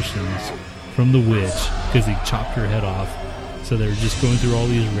potions from the witch because he chopped her head off. So they're just going through all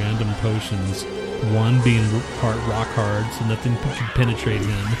these random potions. One being rock hard, so nothing could penetrate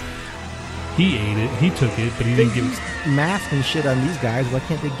him. He ate it. He took it, but he didn't give it. Mask and shit on these guys. Why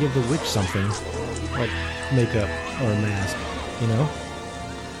can't they give the witch something like makeup or a mask? You know.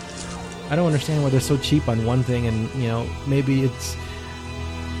 I don't understand why they're so cheap on one thing, and maybe they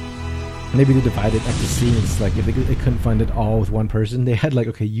divided up the scenes. Like if they couldn't fund it all with one person, they had like,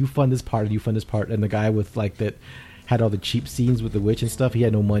 okay, you fund this part, and you fund this part, and the guy with like that had all the cheap scenes with the witch and stuff, he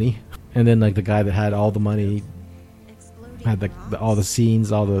had no money, and then like the guy that had all the money had all the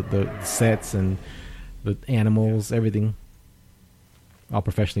scenes, all the sets and the animals, everything, all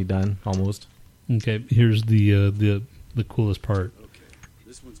professionally done almost. Okay, here's the coolest part.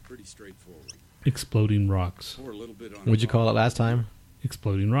 This one's pretty straightforward. Exploding rocks. Pour a little bit on. What'd you call it last time?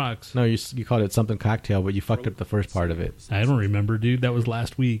 Exploding rocks. No, you called it something cocktail, but you fucked up the first part of it. I don't remember, dude. That was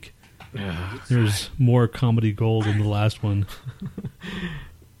last week. There's more comedy gold in the last one.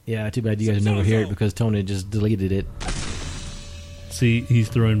 Yeah, too bad you guys never hear it because Tony just deleted it. See, he's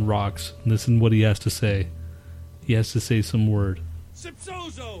throwing rocks. Listen what he has to say. He has to say some word.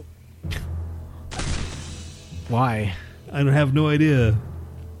 Sipsozo! Why? I don't have no idea.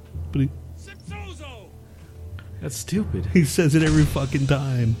 But Sipsozo! That's stupid. he says it every fucking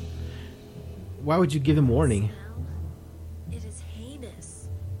time. Why would you give him warning? It is heinous.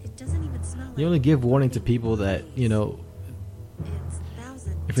 It doesn't even smell like You only give warning to people that, it's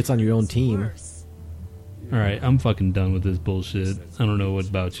thousands if it's on your own team. worse. Alright, I'm fucking done with this bullshit. I don't know what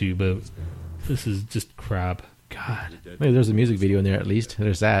about you, but this is just crap. God. Maybe there's a music video in there at least.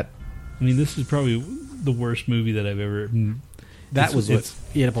 There's that. I mean, this is probably the worst movie that I've ever... That was what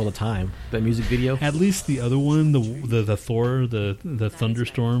ate up all the time. That music video. At least the other one, the Thor, the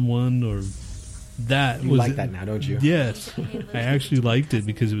Thunderstorm one, or that You was like that now, don't you? Yes, I actually liked it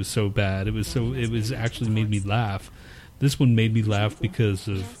because it was so bad. It was actually made me laugh. This one made me laugh because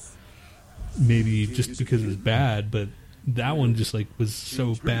of maybe just because it was bad, but that one just like was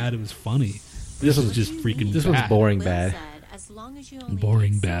so bad it was funny. This was just freaking. This bad. was boring Will bad. said, as long as you only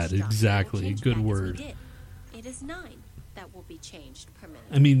Boring get bad, 6 drops, exactly. it will change Good back as we word. did. It is 9 that will be changed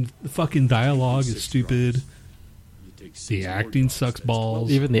permanently. I mean, the fucking dialogue is stupid. The acting sucks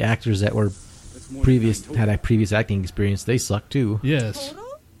balls. Even the actors that were had a previous acting experience, they suck too. Yes.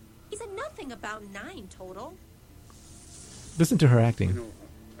 Total? He said nothing about 9 total. Listen to her acting.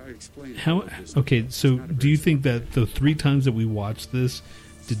 How? Okay, so do you think that the 3 times that we watched this,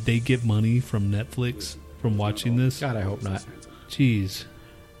 did they get money from Netflix from watching this? God, I hope not. Jeez.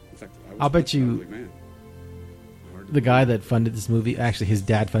 I'll bet you the guy that funded this movie, actually his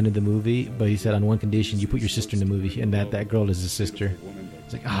dad funded the movie, but he said on one condition, you put your sister in the movie, and that girl is his sister.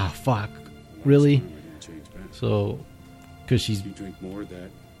 It's like, fuck. Really? So, because she's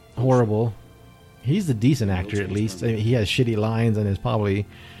horrible. He's a decent actor, at least. I mean, he has shitty lines and is probably,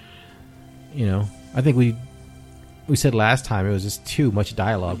 I think we said last time it was just too much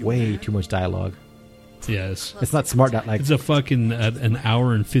dialogue, way too much dialogue. Yes. It's not smart. Like It's a fucking an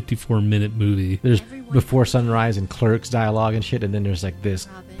hour and 54-minute movie. there's Before Sunrise and Clerks dialogue and shit, and then there's like this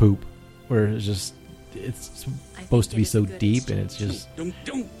poop where it's supposed to be so deep, and it's just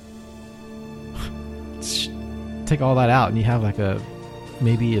take all that out, and you have like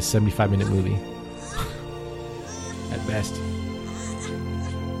maybe a 75-minute movie at best.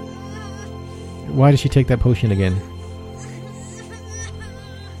 Why did she take that potion again?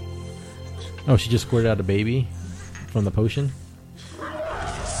 Oh, she just squirted out a baby from the potion?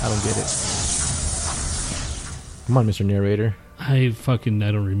 I don't get it. Come on, Mr. Narrator. I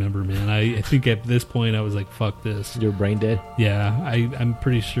don't remember, man. I think at this point I was like, fuck this. You're brain dead? Yeah, I'm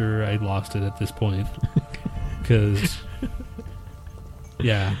pretty sure I lost it at this point. Because,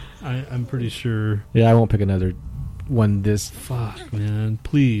 yeah, I'm pretty sure. Yeah, I won't pick another one this. Fuck, man.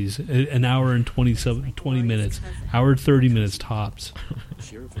 Please. An hour and 20 minutes. Hour 30 minutes tops.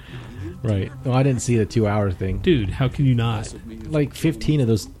 Right. No, I didn't see the 2-hour thing. Dude, how can you not? Like 15 of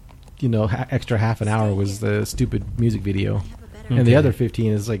those, extra half an hour was the stupid music video. And the Okay. other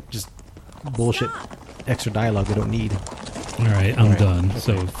 15 is like just bullshit extra dialogue they don't need. Alright, I'm done.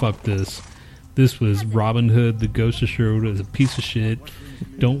 So, fuck this. This was Robin Hood, The Ghost of Sherwood. It was a piece of shit.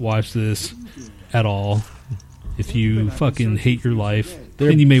 Don't watch this at all. If you fucking hate your life,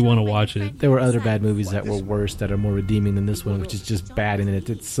 then you may want to watch it. There were other bad movies that were worse that are more redeeming than this one, which is just bad in it.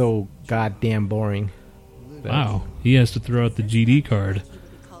 It's so goddamn boring. Wow, he has to throw out the GD card.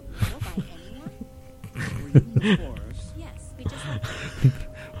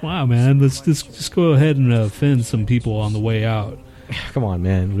 Wow, man, let's just go ahead and offend some people on the way out. Come on,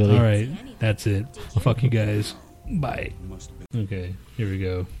 man, really? All right, that's it. Fuck you guys. Bye. Okay, here we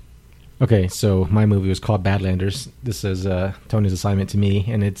go. Okay, so my movie was called Badlanders. This is Tony's assignment to me,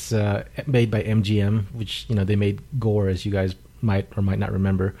 and it's made by MGM, which, you know, they made Gore, as you guys might or might not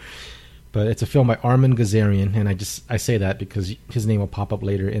remember. But it's a film by Armin Gazarian, and I say that because his name will pop up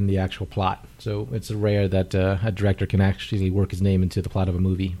later in the actual plot. So it's rare that a director can actually work his name into the plot of a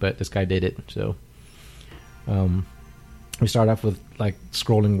movie, but this guy did it. So we start off with like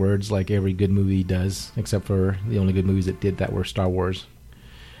scrolling words like every good movie does, except for the only good movies that did that were Star Wars.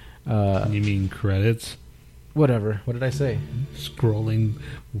 You mean credits? Whatever. What did I say? Scrolling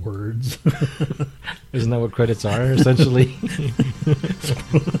words. Isn't that what credits are, essentially?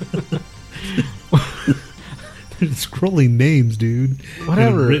 Scrolling names, dude.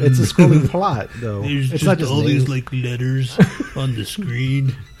 Whatever. It's a scrolling plot, though. There's it's just not just all names. these like letters on the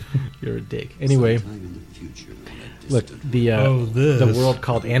screen. You're a dick. Anyway, look, the world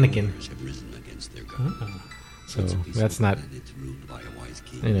called Anakin. So that's not,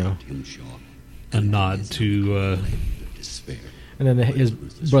 you know. A nod to. And then his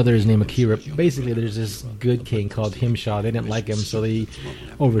brother is named Akira. Basically, there's this good king called Himshaw. They didn't like him, so they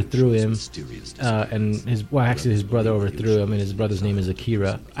overthrew him. And his brother overthrew him, and his brother's name is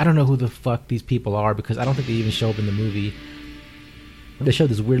Akira. I don't know who the fuck these people are because I don't think they even show up in the movie. They show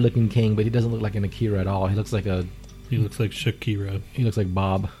this weird-looking king, but he doesn't look like an Akira at all. He looks like Shakira. He looks like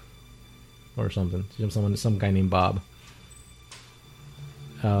Bob, or something. Some guy named Bob.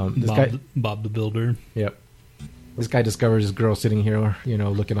 Bob the Builder. Yep. This guy discovers this girl sitting here, you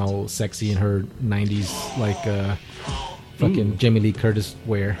know, looking all sexy in her 90s, like, fucking Jamie Lee Curtis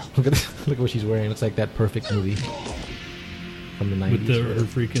wear. Look at what she's wearing. It looks like that Perfect movie from the 90s. With her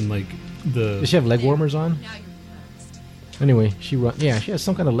freaking, like, Does she have leg warmers on? Anyway, she has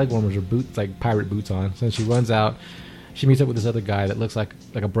some kind of leg warmers or boots, like pirate boots on. So she runs out. She meets up with this other guy that looks like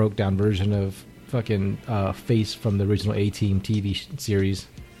a broke down version of fucking Face from the original A-Team TV series.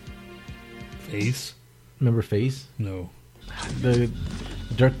 Face? Remember Face? No. The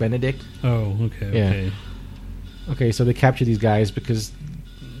Dirk Benedict? Oh, okay. Okay, so they capture these guys because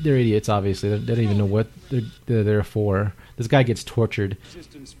they're idiots, obviously. They don't even know what they're there for. This guy gets tortured.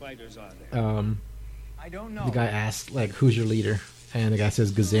 I don't know. The guy asks, like, who's your leader? And the guy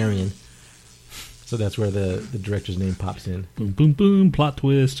says Gazarian. So that's where the director's name pops in. Boom, boom, boom, plot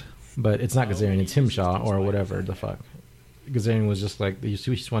twist. But it's not Gazarian, it's Himshaw or whatever the fuck. Gazarian was just like, he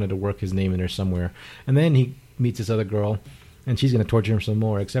just wanted to work his name in there somewhere. And then he meets this other girl, and she's going to torture him some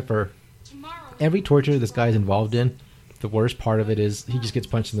more, except for every torture this guy's involved in, the worst part of it is he just gets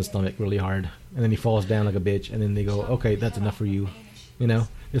punched in the stomach really hard, and then he falls down like a bitch, and then they go, okay, that's enough for you. You know?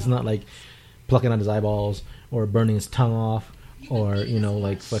 It's not like plucking out his eyeballs, or burning his tongue off, or, you know,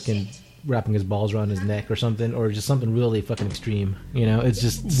 like fucking wrapping his balls around his neck or something, or just something really fucking extreme. You know, it's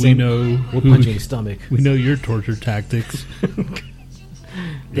just we know we're punching his stomach. We know your torture tactics.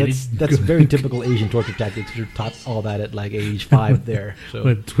 That's very typical Asian torture tactics. You're taught all that at like age 5 there. So.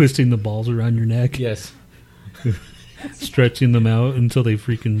 What, twisting the balls around your neck? Yes. Stretching them out until they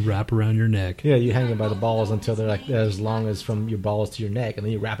freaking wrap around your neck. Yeah, you hang them by the balls until they're like as long as from your balls to your neck, and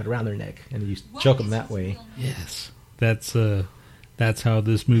then you wrap it around their neck, and you choke them that way. Yes. That's how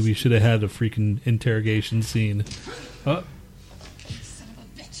this movie should have had a freaking interrogation scene. Oh.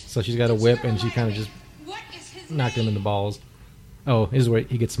 So she's got a whip, and she kind of just knocked him in the balls. Oh, this is where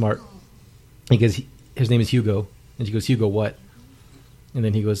he gets smart. He goes, his name is Hugo. And she goes, Hugo what? And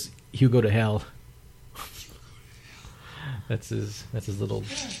then he goes, Hugo to hell. That's his little...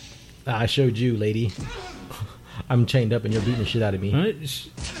 I showed you, lady. I'm chained up and you're beating the shit out of me. Right.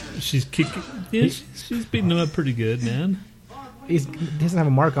 She's kicking... Yeah, she's beating him up pretty good, man. He doesn't have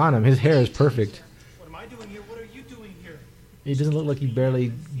a mark on him. His hair is perfect. What am I doing here? What are you doing here? He doesn't look like he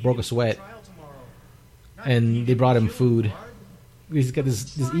barely broke a sweat. And they brought him food. He's got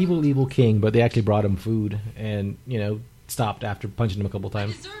this evil king, but they actually brought him food and, you know, stopped after punching him a couple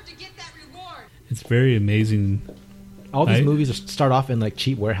times. It's very amazing. All these movies start off in like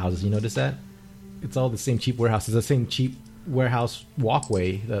cheap warehouses. You notice that? It's all the same cheap warehouses, the same cheap warehouse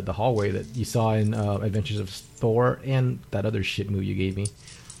walkway, the hallway that you saw in Adventures of Thor and that other shit movie you gave me.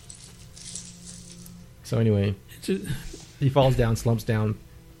 So anyway, he falls down, slumps down,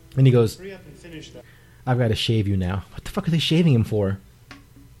 and he goes, I've got to shave you now. What the fuck are they shaving him for?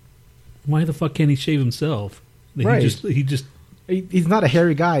 Why the fuck can't he shave himself? Right. He just He's not a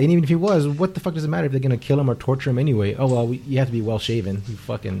hairy guy, and even if he was, what the fuck does it matter if they're gonna kill him or torture him anyway? Oh well, you have to be well shaven. You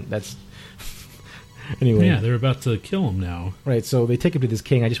fucking that's. Anyway, Yeah, they're about to kill him now. right. So they take him to this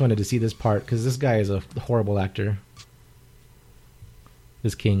king. I just wanted to see this part because this guy is a horrible actor.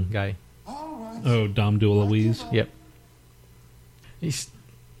 This king guy. Oh, Dom DeLuise. Yep. He's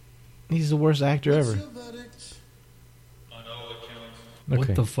the worst actor ever.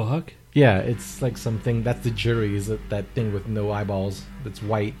 What the fuck? Yeah, it's like something. That's the jury. Is that thing with no eyeballs? That's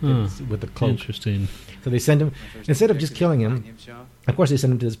white. It's with a cloak. Interesting. So they send him instead of just killing him. Of course, they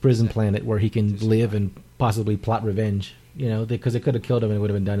send him to this prison planet where he can live and possibly plot revenge. You know, because they could have killed him and it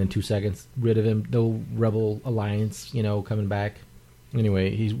would have been done in 2 seconds. Rid of him. No rebel alliance. You know, coming back.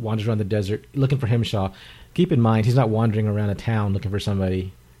 Anyway, he wanders around the desert looking for Himshaw. Keep in mind, he's not wandering around a town looking for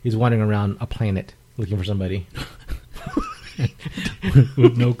somebody. He's wandering around a planet looking for somebody.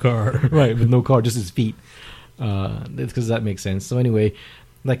 With no car. Right, with no car, just his feet. Because that makes sense. So anyway,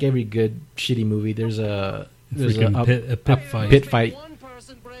 like every good shitty movie, there's a pit fight.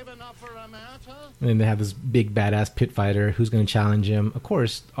 And then they have this big badass pit fighter who's going to challenge him. Of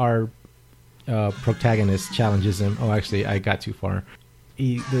course, our protagonist challenges him. Oh, actually, I got too far.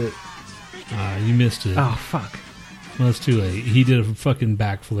 You missed it. Oh, fuck. Well, it's too late. He did a fucking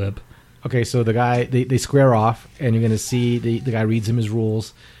backflip. Okay, so the guy, they square off, and you're going to see the guy reads him his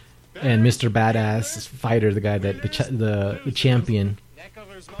rules, and Mr. Badass Fighter, the guy that the champion,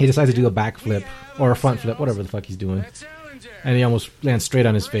 he decides to do a backflip or a front flip, whatever the fuck he's doing, and he almost lands straight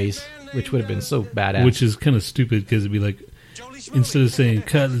on his face, which would have been so badass. Which is kind of stupid because it'd be like, instead of saying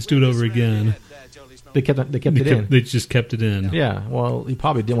cut, let's do it over again. They kept it in. They just kept it in. Yeah, well, he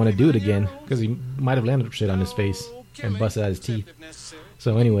probably didn't want to do it again because he might have landed straight on his face and busted out his teeth.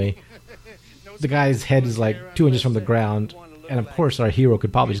 So anyway, the guy's head is like 2 inches from the ground, and of course our hero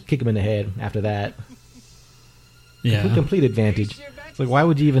could probably just kick him in the head after that. Yeah. Complete advantage. It's like, why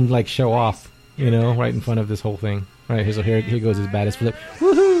would you even like show off, right in front of this whole thing? Right, so here goes his baddest flip.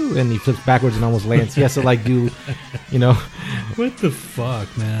 Woohoo! And he flips backwards and almost lands. He has to like do, What the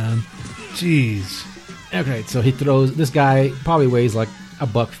fuck, man? Jeez. Okay, so he throws. This guy probably weighs like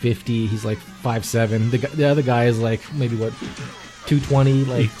 $150. He's like 5'7". The other guy is like maybe 220.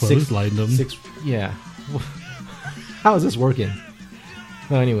 Like he clotheslined him. 6. Yeah. How is this working?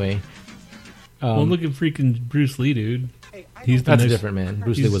 Well, anyway. Well, look at freaking Bruce Lee, dude. That's different, man.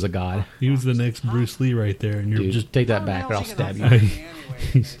 Bruce Lee was a god. He was the next Bruce Lee right there, and you're just take that back, or I'll stab you.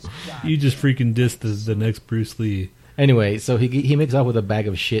 You just freaking dissed the next Bruce Lee. Anyway, so he makes off with a bag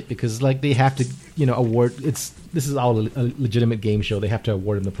of shit because like they have to award. This is all a legitimate game show. They have to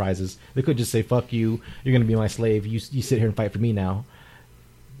award him the prizes. They could just say "fuck you, you're gonna be my slave. You sit here and fight for me now."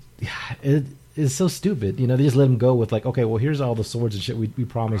 It is so stupid. They just let him go with like, okay, well here's all the swords and shit we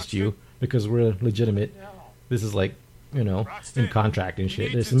promised you because we're legitimate. This is like in contract and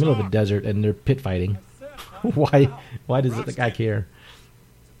shit. It's in the middle of the desert and they're pit fighting. Why does the guy care?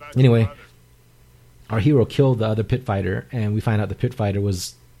 Anyway. Our hero killed the other pit fighter, and we find out the pit fighter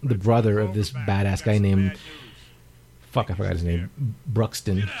was the brother of this badass guy named... Fuck, I forgot his name.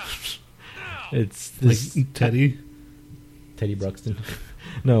 Bruxton. It's this... Like Teddy? Teddy Bruxton.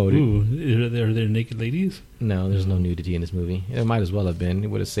 No. Ooh, are there naked ladies? No, there's no nudity in this movie. It might as well have been. It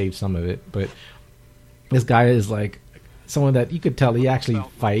would have saved some of it. But this guy is like someone that you could tell he actually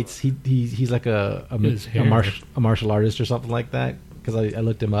fights. He's like a martial artist or something like that, because I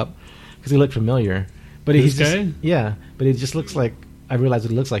looked him up. Because he looked familiar. But this guy? Yeah, but it just looks like... I realized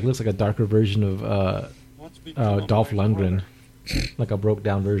what it looks like. It looks like a darker version of Dolph Lundgren. Like a broke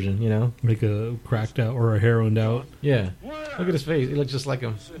down version, Like a cracked out or a heroined out. Yeah. Look at his face. It looks just like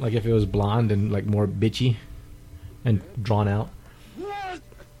him. Like if it was blonde and like more bitchy and drawn out.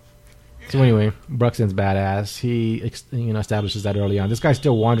 So anyway, Bruxton's badass. He establishes that early on. This guy's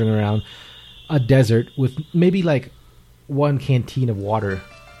still wandering around a desert with maybe like one canteen of water.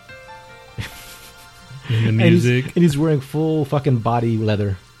 And the music. And he's wearing full fucking body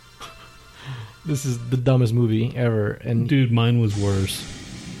leather. This is the dumbest movie ever. And dude, mine was worse.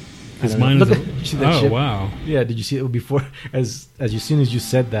 Because mine was... ship? Wow. Yeah, did you see it before? As soon as you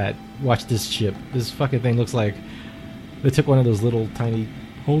said that, watch this ship. This fucking thing looks like they took one of those little tiny...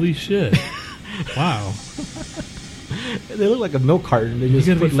 Holy shit. Wow. They look like a milk carton. They just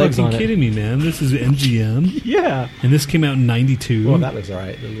you gotta put be legs fucking on kidding me, man. This is MGM. Yeah. And this came out in 92. Well, that looks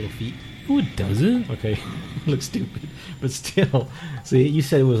alright. The little feet. No, it doesn't. Okay. It looks stupid. But still. See, you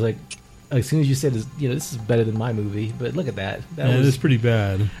said it was like... As soon as you said, this is better than my movie. But look at that. That was pretty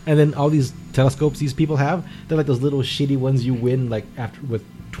bad. And then all these telescopes these people have, they're like those little shitty ones you win like after with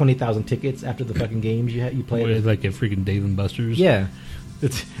 20,000 tickets after the fucking games you play. Like a freaking Dave and Buster's? Yeah.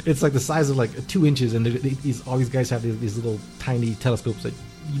 It's like the size of like 2 inches, and all these guys have these little tiny telescopes that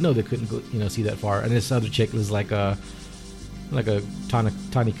they couldn't go, see that far. And this other chick was like a Tawny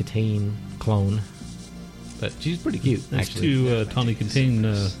Katane clone, but she's pretty cute. There's actually, 2 Tawny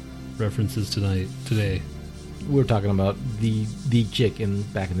Katane references today. we were talking about the chick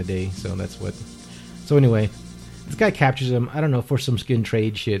back in the day, so that's what. So anyway, this guy captures him. I don't know, for some skin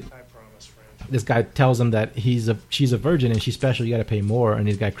trade shit. This guy tells him that she's a virgin and she's special. You got to pay more. And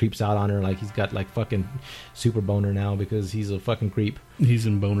this guy creeps out on her like he's got like fucking super boner now because he's a fucking creep. He's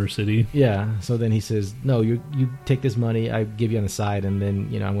in Boner City. Yeah. So then he says, "No, you take this money. I give you on the side, and then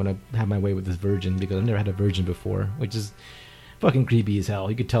I'm gonna have my way with this virgin because I've never had a virgin before," which is fucking creepy as hell.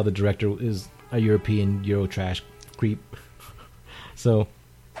 You could tell the director is a European Eurotrash creep. So.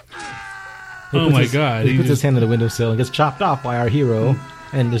 Oh my god! He puts his hand on the windowsill and gets chopped off by our hero.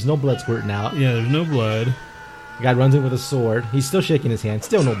 And there's no blood squirting out. Yeah, there's no blood. The guy runs in with a sword. He's still shaking his hand.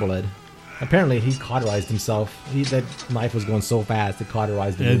 Still no blood. Apparently, he cauterized himself. That knife was going so fast, it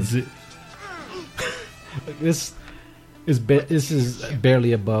cauterized him. This is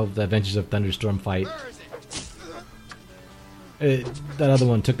barely above the Adventures of Thunderstorm fight. That other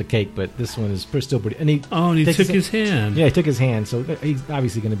one took the cake, but this one is still pretty. And he took his hand. Yeah, he took his hand. So he's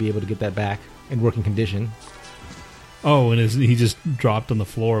obviously going to be able to get that back in working condition. Oh, and he just dropped on the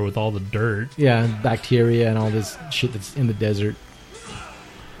floor with all the dirt. Yeah, bacteria and all this shit that's in the desert.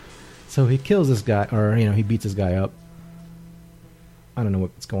 So he kills this guy, or, he beats this guy up. I don't know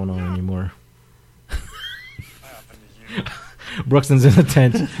what's going on anymore. Bruxton's in the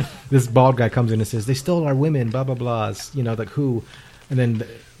tent. This bald guy comes in and says, "They stole our women, blah, blah, blah." Like who? And then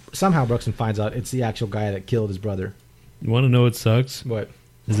somehow Bruxton finds out it's the actual guy that killed his brother. You want to know what sucks? What?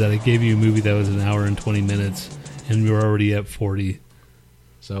 Is that I gave you a movie that was an hour and 20 minutes. And we were already at 40.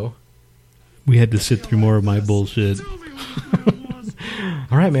 So? We had to sit through more of my bullshit.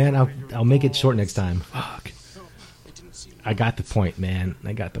 All right, man. I'll make it short next time. Fuck. I got the point, man.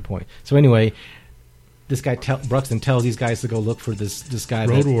 I got the point. So anyway, this guy, Bruxton, tells these guys to go look for this guy.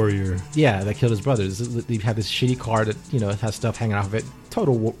 Road warrior. Yeah, that killed his brother. They have this shitty car that, has stuff hanging off of it.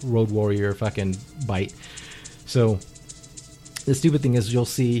 Total road warrior fucking bite. So the stupid thing is you'll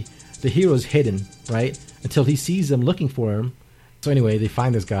see the hero's hidden, right? Until he sees them looking for him. So anyway, they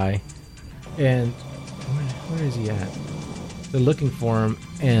find this guy, and where is he at? They're looking for him,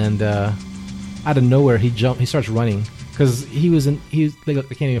 and out of nowhere he starts running because they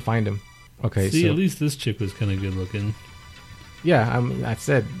can't even find him. Okay, see, so at least this chick was kind of good looking. Yeah, I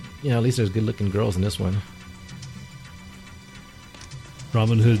said, at least there's good looking girls in this one.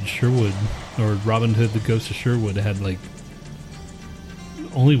 Robin Hood Sherwood, or Robin Hood the Ghost of Sherwood, had like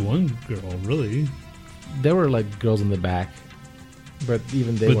only one girl, really. There were like girls in the back, but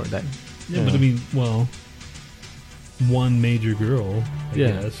even they weren't that. Yeah, but I mean, one major girl, I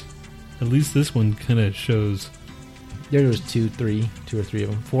guess. At least this one kind of shows. There was two or three of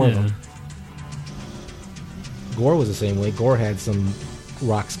them, four of them. Gore was the same way. Gore had some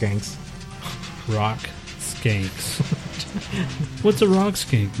rock skanks. Rock skanks. What's a rock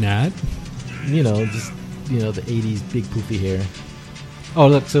skank, Nat? Just the 80s big poofy hair. Oh,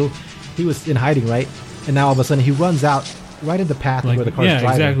 look, so he was in hiding, right? And now all of a sudden he runs out right in the path where the car's driving. Yeah,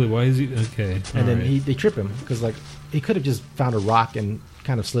 exactly. Why is he... Okay. And then they trip him because he could have just found a rock and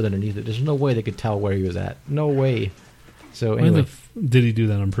kind of slid underneath it. There's no way they could tell where he was at. No way. So anyway. Did he do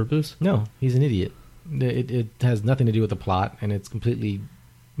that on purpose? No, he's an idiot. It has nothing to do with the plot, and it's completely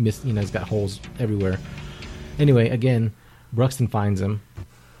it's got holes everywhere. Anyway, again, Bruxton finds him,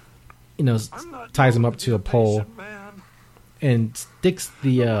 ties him up to a pole, and sticks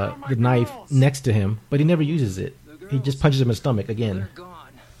the knife next to him, but he never uses it. He just punches him in the stomach again.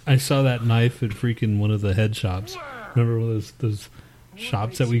 I saw that knife at freaking one of the head shops. Remember one of those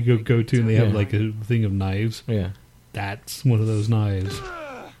shops that we go to and they have like a thing of knives? Yeah. That's one of those knives.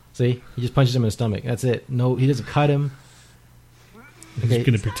 See? He just punches him in the stomach. That's it. No, he doesn't cut him. He's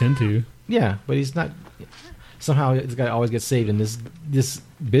going to pretend to. Yeah, but he's not... Somehow this guy always gets saved, and this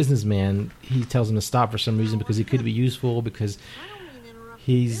businessman, he tells him to stop for some reason because he could be useful, because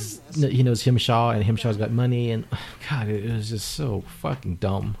he knows Himshaw, and Himshaw's got money, and God, it was just so fucking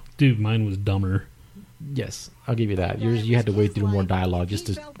dumb. Dude, mine was dumber. Yes, I'll give you that. Yours, you had to wade through more dialogue just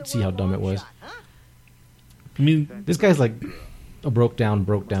to see how dumb it was. I mean, this guy's like a broke down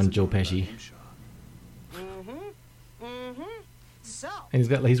Joe Pesci. And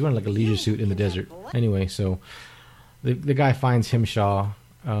he's wearing like a leisure suit in the desert. Anyway, so the guy finds Himshaw.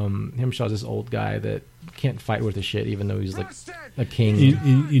 Himshaw's this old guy that can't fight worth a shit, even though he's like a king.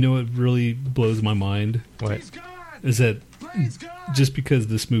 You know what really blows my mind? What? Is that just because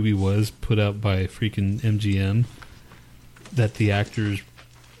this movie was put out by freaking MGM, that the actors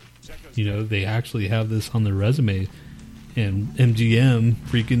They actually have this on their resume, and MGM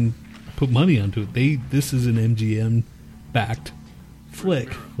freaking put money onto it. This is an MGM backed flick.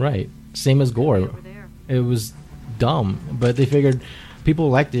 Right. Same as Gore. It was dumb, but they figured people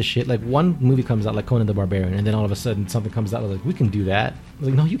like this shit. Like, one movie comes out, like Conan the Barbarian, and then all of a sudden something comes out, like, we can do that.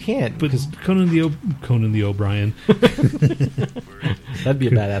 Like, no, you can't. But Conan the O'Brien. That'd be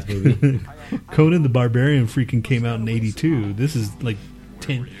a badass movie. Conan the Barbarian freaking came out in 82. This is like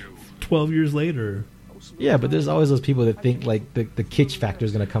 12 years later. Yeah, but there's always those people that think like the kitsch factor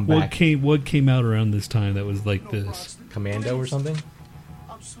is going to come back. What came out around this time that was like this? Commando or something?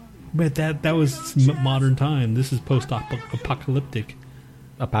 But that was modern time. This is post-apocalyptic.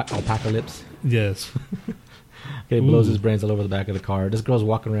 Apocalypse? Yes. Okay, he blows his brains all over the back of the car. This girl's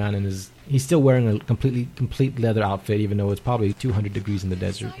walking around and he's still wearing a complete leather outfit, even though it's probably 200 degrees in the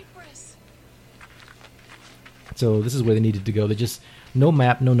desert. So this is where they needed to go. They just, no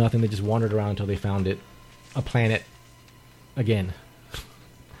map, no nothing. They just wandered around until they found it. A planet. Again.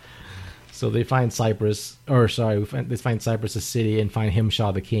 So they find Cyprus, they find Cyprus, a city, and find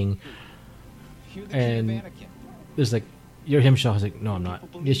Himshaw, the king. And there's like, you're Himshaw. He's like, no, I'm not.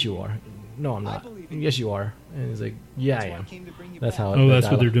 Yes, you are. No, I'm not. Yes, you are. And he's like, yeah, I am. That's how. That's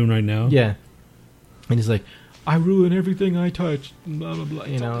what they're doing right now. Yeah. And he's like, I ruin everything I touch. Blah blah blah.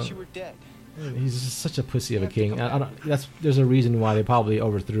 And he's just such a pussy of a king. There's a reason why they probably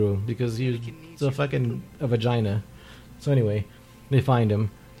overthrew him, because he was a vagina. So anyway, they find him,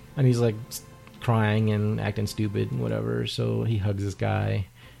 and he's like crying and acting stupid and whatever. So he hugs this guy,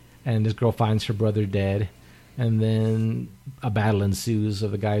 and this girl finds her brother dead. And then a battle ensues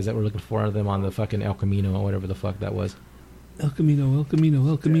of the guys that were looking for them on the fucking El Camino or whatever the fuck that was. El Camino, El Camino,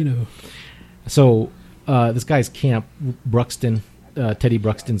 El Camino. So this guy's camp, Bruxton, Teddy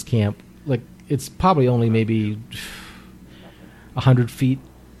Bruxton's camp, like it's probably only maybe 100 feet,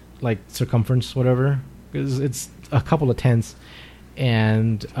 like circumference, whatever. Because it's a couple of tents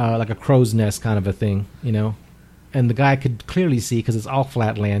and like a crow's nest kind of a thing, And the guy could clearly see, because it's all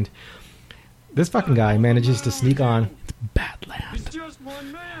flat land. This fucking guy manages to sneak on. It's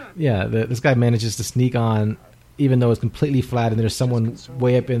Badland. Yeah, this guy manages to sneak on, even though it's completely flat, and there's someone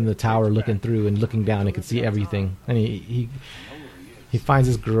way up in the tower looking through and looking down and can see everything. And he finds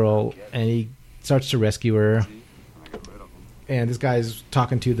this girl, and he starts to rescue her. And this guy's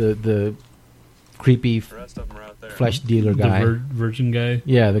talking to the creepy flesh dealer guy. The virgin guy?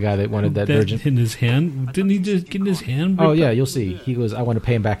 Yeah, the guy that wanted that virgin. In his hand? Didn't he just get in his hand? Oh, yeah, you'll see. He goes, I want to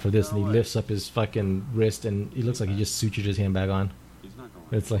pay him back for this. And he lifts up his fucking wrist, and he looks like he just sutured his hand back on.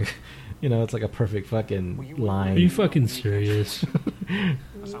 It's like, it's like a perfect fucking line. Are you fucking serious?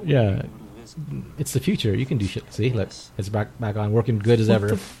 Yeah. It's the future. You can do shit. See, look, it's back on, working good as ever.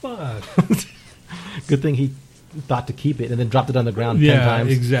 What the fuck? Good thing he thought to keep it and then dropped it on the ground 10 times.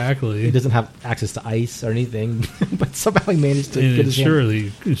 Yeah, exactly. He doesn't have access to ice or anything, but somehow he managed to get his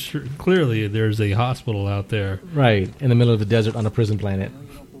hand. Clearly, there's a hospital out there. Right, in the middle of the desert on a prison planet.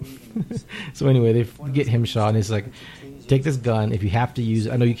 So anyway, they get Himshaw, and he's like, take this gun. If you have to use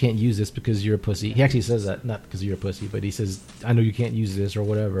it, I know you can't use this because you're a pussy. He actually says that, not because you're a pussy, but he says, I know you can't use this or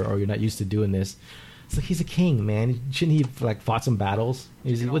whatever, or you're not used to doing this. It's like, he's a king, man. Shouldn't he have, like, fought some battles?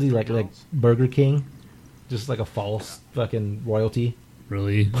 What's he like Burger King? Just like a false fucking royalty.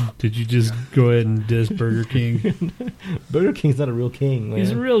 Really? Did you just go ahead and diss Burger King? Burger King's not a real king, man.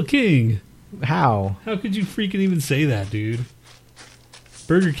 He's a real king. How? How could you freaking even say that, dude?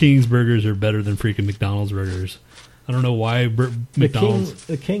 Burger King's burgers are better than freaking McDonald's burgers. I don't know why McDonald's...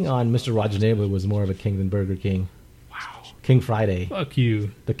 The king on Mr. Rogers' Neighborhood was more of a king than Burger King. Wow. King Friday. Fuck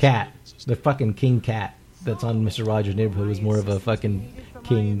you. The cat. The fucking king cat that's on Mr. Rogers' Neighborhood was more of a fucking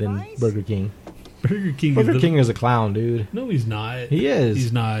king than Burger King. Burger King is a clown, dude. No, he's not. He is.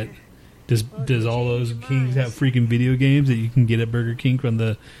 He's not. Does all those kings have freaking video games that you can get at Burger King from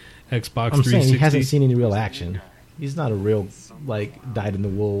the Xbox 360? I'm saying he hasn't seen any real action. He's not a real, like, dyed in the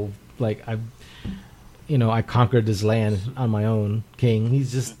wool, like, I conquered this land on my own king.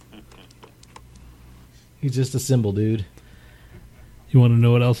 He's just a symbol, dude. You want to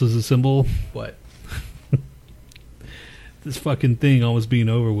know what else is a symbol? What? This fucking thing almost being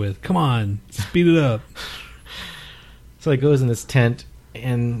over with. Come on, speed it up. So he goes in this tent,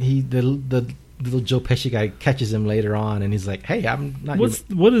 and the little Joe Pesci guy catches him later on, and he's like, "Hey, I'm not."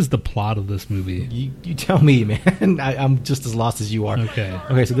 What is the plot of this movie? You tell me, man. I'm just as lost as you are.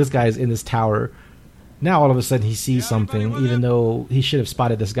 Okay. So this guy's in this tower. Now all of a sudden he sees something, even though he should have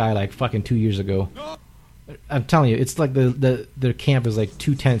spotted this guy like fucking 2 years ago. I'm telling you, it's like their camp is like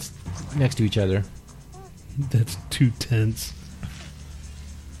 2 tents next to each other. That's 2 tents.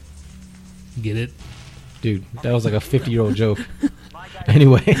 Get it? Dude, that was like a 50-year-old joke.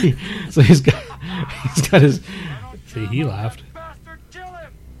 Anyway, so he's got his. See, he laughed.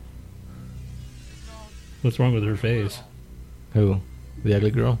 What's wrong with her face? Who? The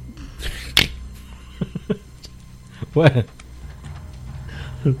ugly girl? What?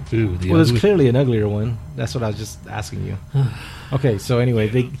 Ooh, the Well, there's ugly- clearly an uglier one. That's what I was just asking you. Okay, so anyway,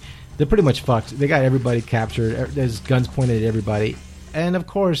 they're pretty much fucked. They got everybody captured. There's guns pointed at everybody, and of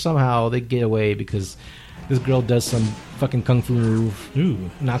course somehow they get away because this girl does some fucking kung fu move, Ooh,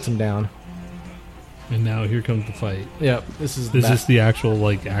 knocks him down. and now here comes the fight. Yep, this is The actual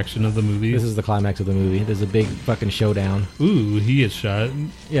like action of the movie. this is the climax of the movie. There's a big fucking showdown. Ooh, he gets shot.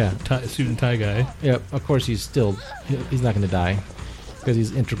 Yeah, Suit and tie guy. yep. Of course he's not going to die because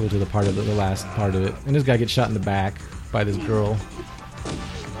he's integral to the part of the last part of it. And this guy gets shot in the back by this girl.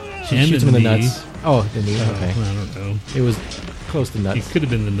 She And shoots the him in the knee. nuts. Oh, the knee. Okay, I don't know. it was close to He nuts. could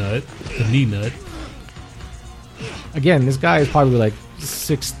have been the knee nut. Again, this guy is probably like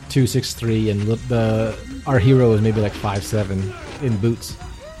 6'2", 6'3", and our hero is maybe like 5'7" in boots,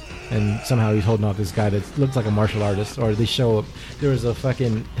 and somehow he's holding off this guy that looks like a martial artist. Or they show up. There was a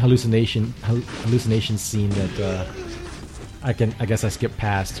fucking hallucination scene that I guess I skipped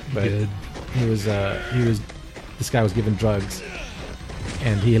past, but Good. this guy was given drugs,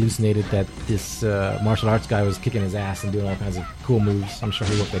 and he hallucinated that this martial arts guy was kicking his ass and doing all kinds of cool moves. I'm sure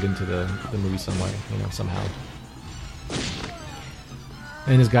he worked that into the movie somewhere, somehow.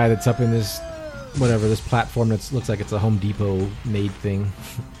 And this guy that's up in this platform that looks like it's a Home Depot made thing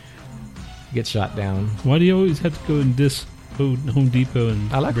gets shot down. Why do you always have to go and diss Home Depot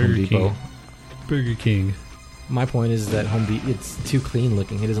and I like Burger Home Depot. King? Burger King. My point is that it's too clean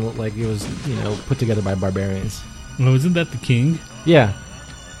looking. It doesn't look like it was, put together by barbarians. Oh, isn't that the king? Yeah,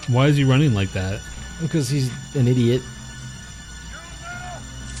 Why is he running like that? because he's an idiot.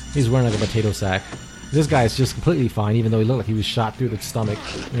 He's wearing like a potato sack. This guy's just completely fine, even though he looked like he was shot through the stomach,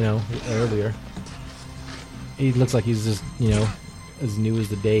 earlier. He looks like he's just, as new as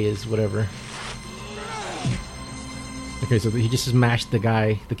the day is, whatever. Okay, so he just smashed the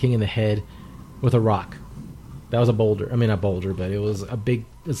king in the head with a rock. That was a boulder. I mean, not boulder, but it was a big,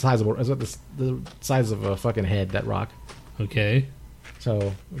 the size of a fucking head, that rock. Okay.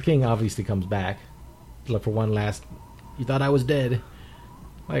 So the king obviously comes back. Like for one last, you thought I was dead.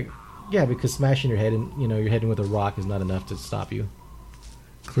 Like, yeah, because smashing your head in, your head in with a rock is not enough to stop you.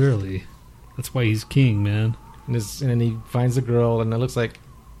 Clearly. That's why he's king, man. And then he finds the girl, and it looks like,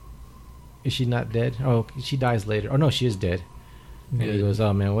 is she not dead? Oh, she dies later. Oh no, she is dead. And he Good. goes,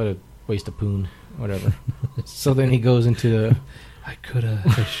 oh man, what a waste of poon, whatever. So then he goes into the. I coulda,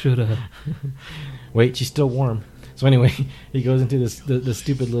 I shoulda. Wait, she's still warm. So anyway, he goes into the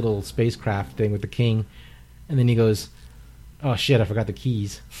stupid little spacecraft thing with the king, and then he goes, oh shit, I forgot the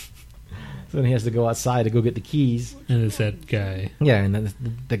keys. So then he has to go outside to go get the keys. And it's that guy. Yeah, and then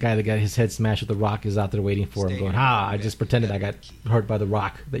the guy that got his head smashed with the rock is out there waiting for him, going, I just pretended I got hurt by the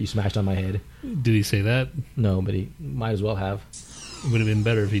rock that you smashed on my head. Did he say that? No, but he might as well have. It would have been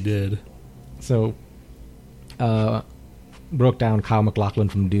better if he did. So, broke down Kyle MacLachlan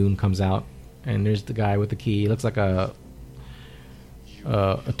from Dune comes out, and there's the guy with the key. It looks like a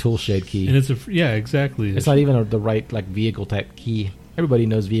tool shed key. And it's exactly. It's not even the right vehicle type key. Everybody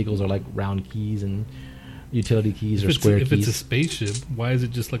knows vehicles are like round keys and utility keys or square if keys. it's a spaceship, why is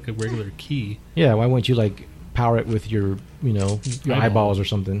it just like a regular key? Yeah, why wouldn't you power it with your your eyeballs or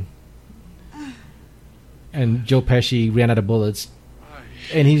something? And Joe Pesci ran out of bullets,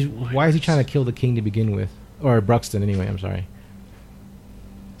 and why is he trying to kill the king to begin with, or Bruxton anyway? I'm sorry.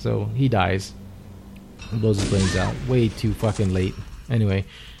 So he dies, and blows his brains out way too fucking late. Anyway,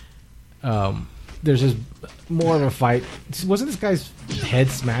 there's just more of a fight. Wasn't this guy's head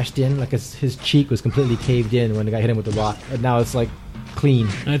smashed in? Like his cheek was completely caved in when the guy hit him with the rock, and now it's clean.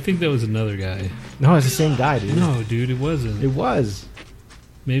 I think that was another guy. No, it's the same guy, dude. No, dude, it wasn't. It was.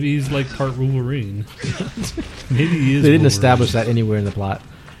 Maybe he's like part Wolverine. Maybe he is. They didn't Wolverine. establish that anywhere in the plot.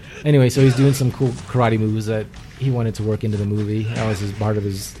 Anyway, so he's doing some cool karate moves that he wanted to work into the movie. That was part of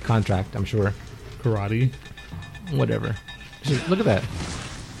his contract, I'm sure. Karate. Whatever. Just look at that.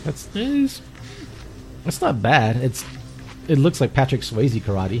 He's That's not bad. It looks like Patrick Swayze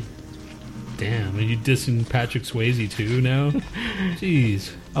karate. Damn, are you dissing Patrick Swayze too now?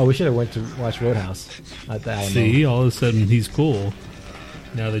 Jeez. Oh, we should have went to watch Roadhouse at the Alamo. See, all of a sudden he's cool.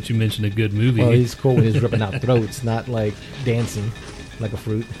 Now that you mentioned a good movie. Well, he's cool when he's ripping out throats, not dancing like a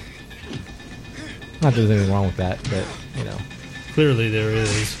fruit. Not that there's anything wrong with that, but Clearly there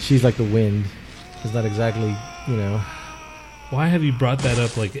is. she's like the wind. It's not exactly, Why have you brought that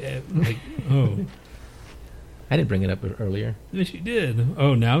up oh. I didn't bring it up earlier. Yes, you did.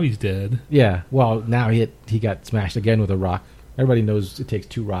 Oh, now he's dead. Yeah, well, now he got smashed again with a rock. Everybody knows it takes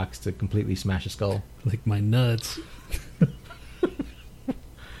 2 rocks to completely smash a skull. Like my nuts.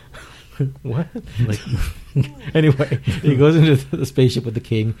 What? Like Anyway, he goes into the spaceship with the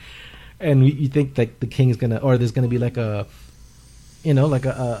king, and you think like the king is gonna, or there's gonna be like a, like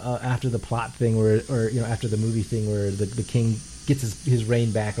a after the plot thing, or after the movie thing, where the king gets his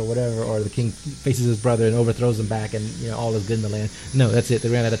reign back or whatever, or the king faces his brother and overthrows him back, and all is good in the land. No, that's it. They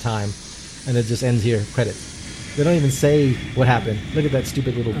ran out of time, and it just ends here. Credits. They don't even say what happened. Look at that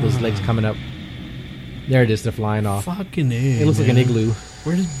stupid little those legs coming up. There it is. They're flying off. Fucking A. It looks like an igloo.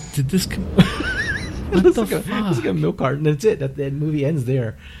 Where did this come? It looks like a milk carton. That's it. That movie ends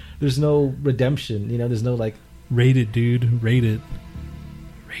there. There's no redemption. There's no like. Rate it, dude. Rate it.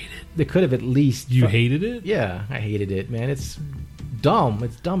 They could have at least. You hated it? Yeah, I hated it, man. It's dumb.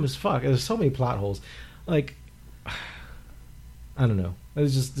 It's dumb as fuck. There's so many plot holes. Like, I don't know.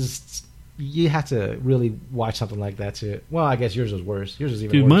 It's just you have to really watch something like that to. Well, I guess yours was worse. Yours was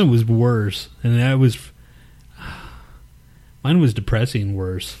even worse. Mine was worse, and mine was depressing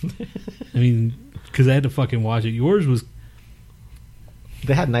worse. I mean, because I had to fucking watch it. Yours was.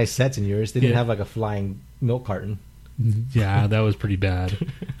 They had nice sets in yours. They didn't have like a flying milk carton. Yeah, that was pretty bad.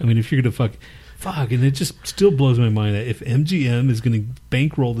 I mean, if you're gonna fuck, and it just still blows my mind that if MGM is gonna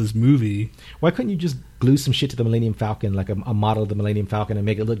bankroll this movie, why couldn't you just glue some shit to the Millennium Falcon, like a model of the Millennium Falcon, and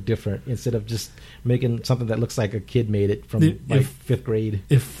make it look different instead of just making something that looks like a kid made it from fifth grade?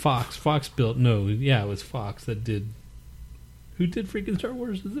 If Fox built, it was Fox that did. Who did freaking Star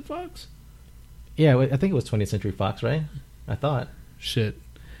Wars? Is it Fox? Yeah, I think it was 20th Century Fox, right? I thought. Shit.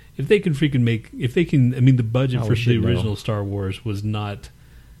 If they can I mean, the budget for the original know. Star Wars was not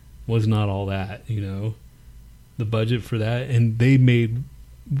all that, the budget for that, and they made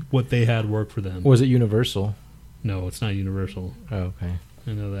what they had work for them. Or was it Universal? No, it's not Universal. Oh, okay.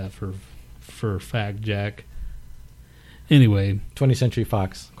 I know that for fact, Jack. Anyway, 20th Century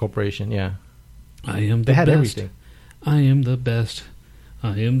Fox Corporation, yeah. I am the They had best. everything. I am the best.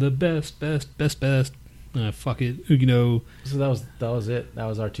 I am the best. Fuck it. So that was it. That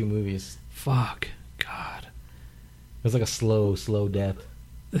was our 2 movies. Fuck. God. It was like a slow death.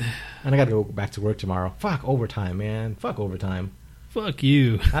 And I got to go back to work tomorrow. Fuck overtime, man. Fuck overtime. Fuck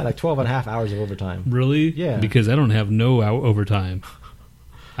you. I had like 12 and a half hours of overtime. Really? Yeah. Because I don't have no overtime.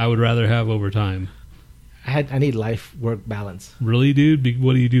 I would rather have overtime. I need life-work balance. Really, dude?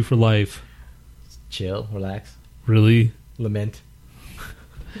 What do you do for life? Chill, relax, Really? lament.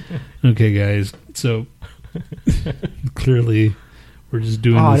 Okay, guys. So, clearly, we're just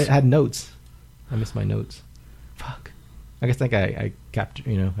doing this. I had notes. I missed my notes. Fuck. I think I captured,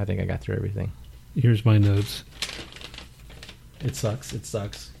 I think I got through everything. Here's my notes. It sucks.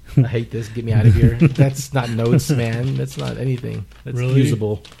 I hate this. Get me out of here. That's not notes, man. That's not anything. That's Really?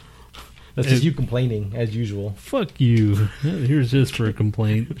 usable. That's just you complaining, as usual. Fuck you. Here's just for a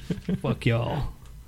complaint. Fuck y'all.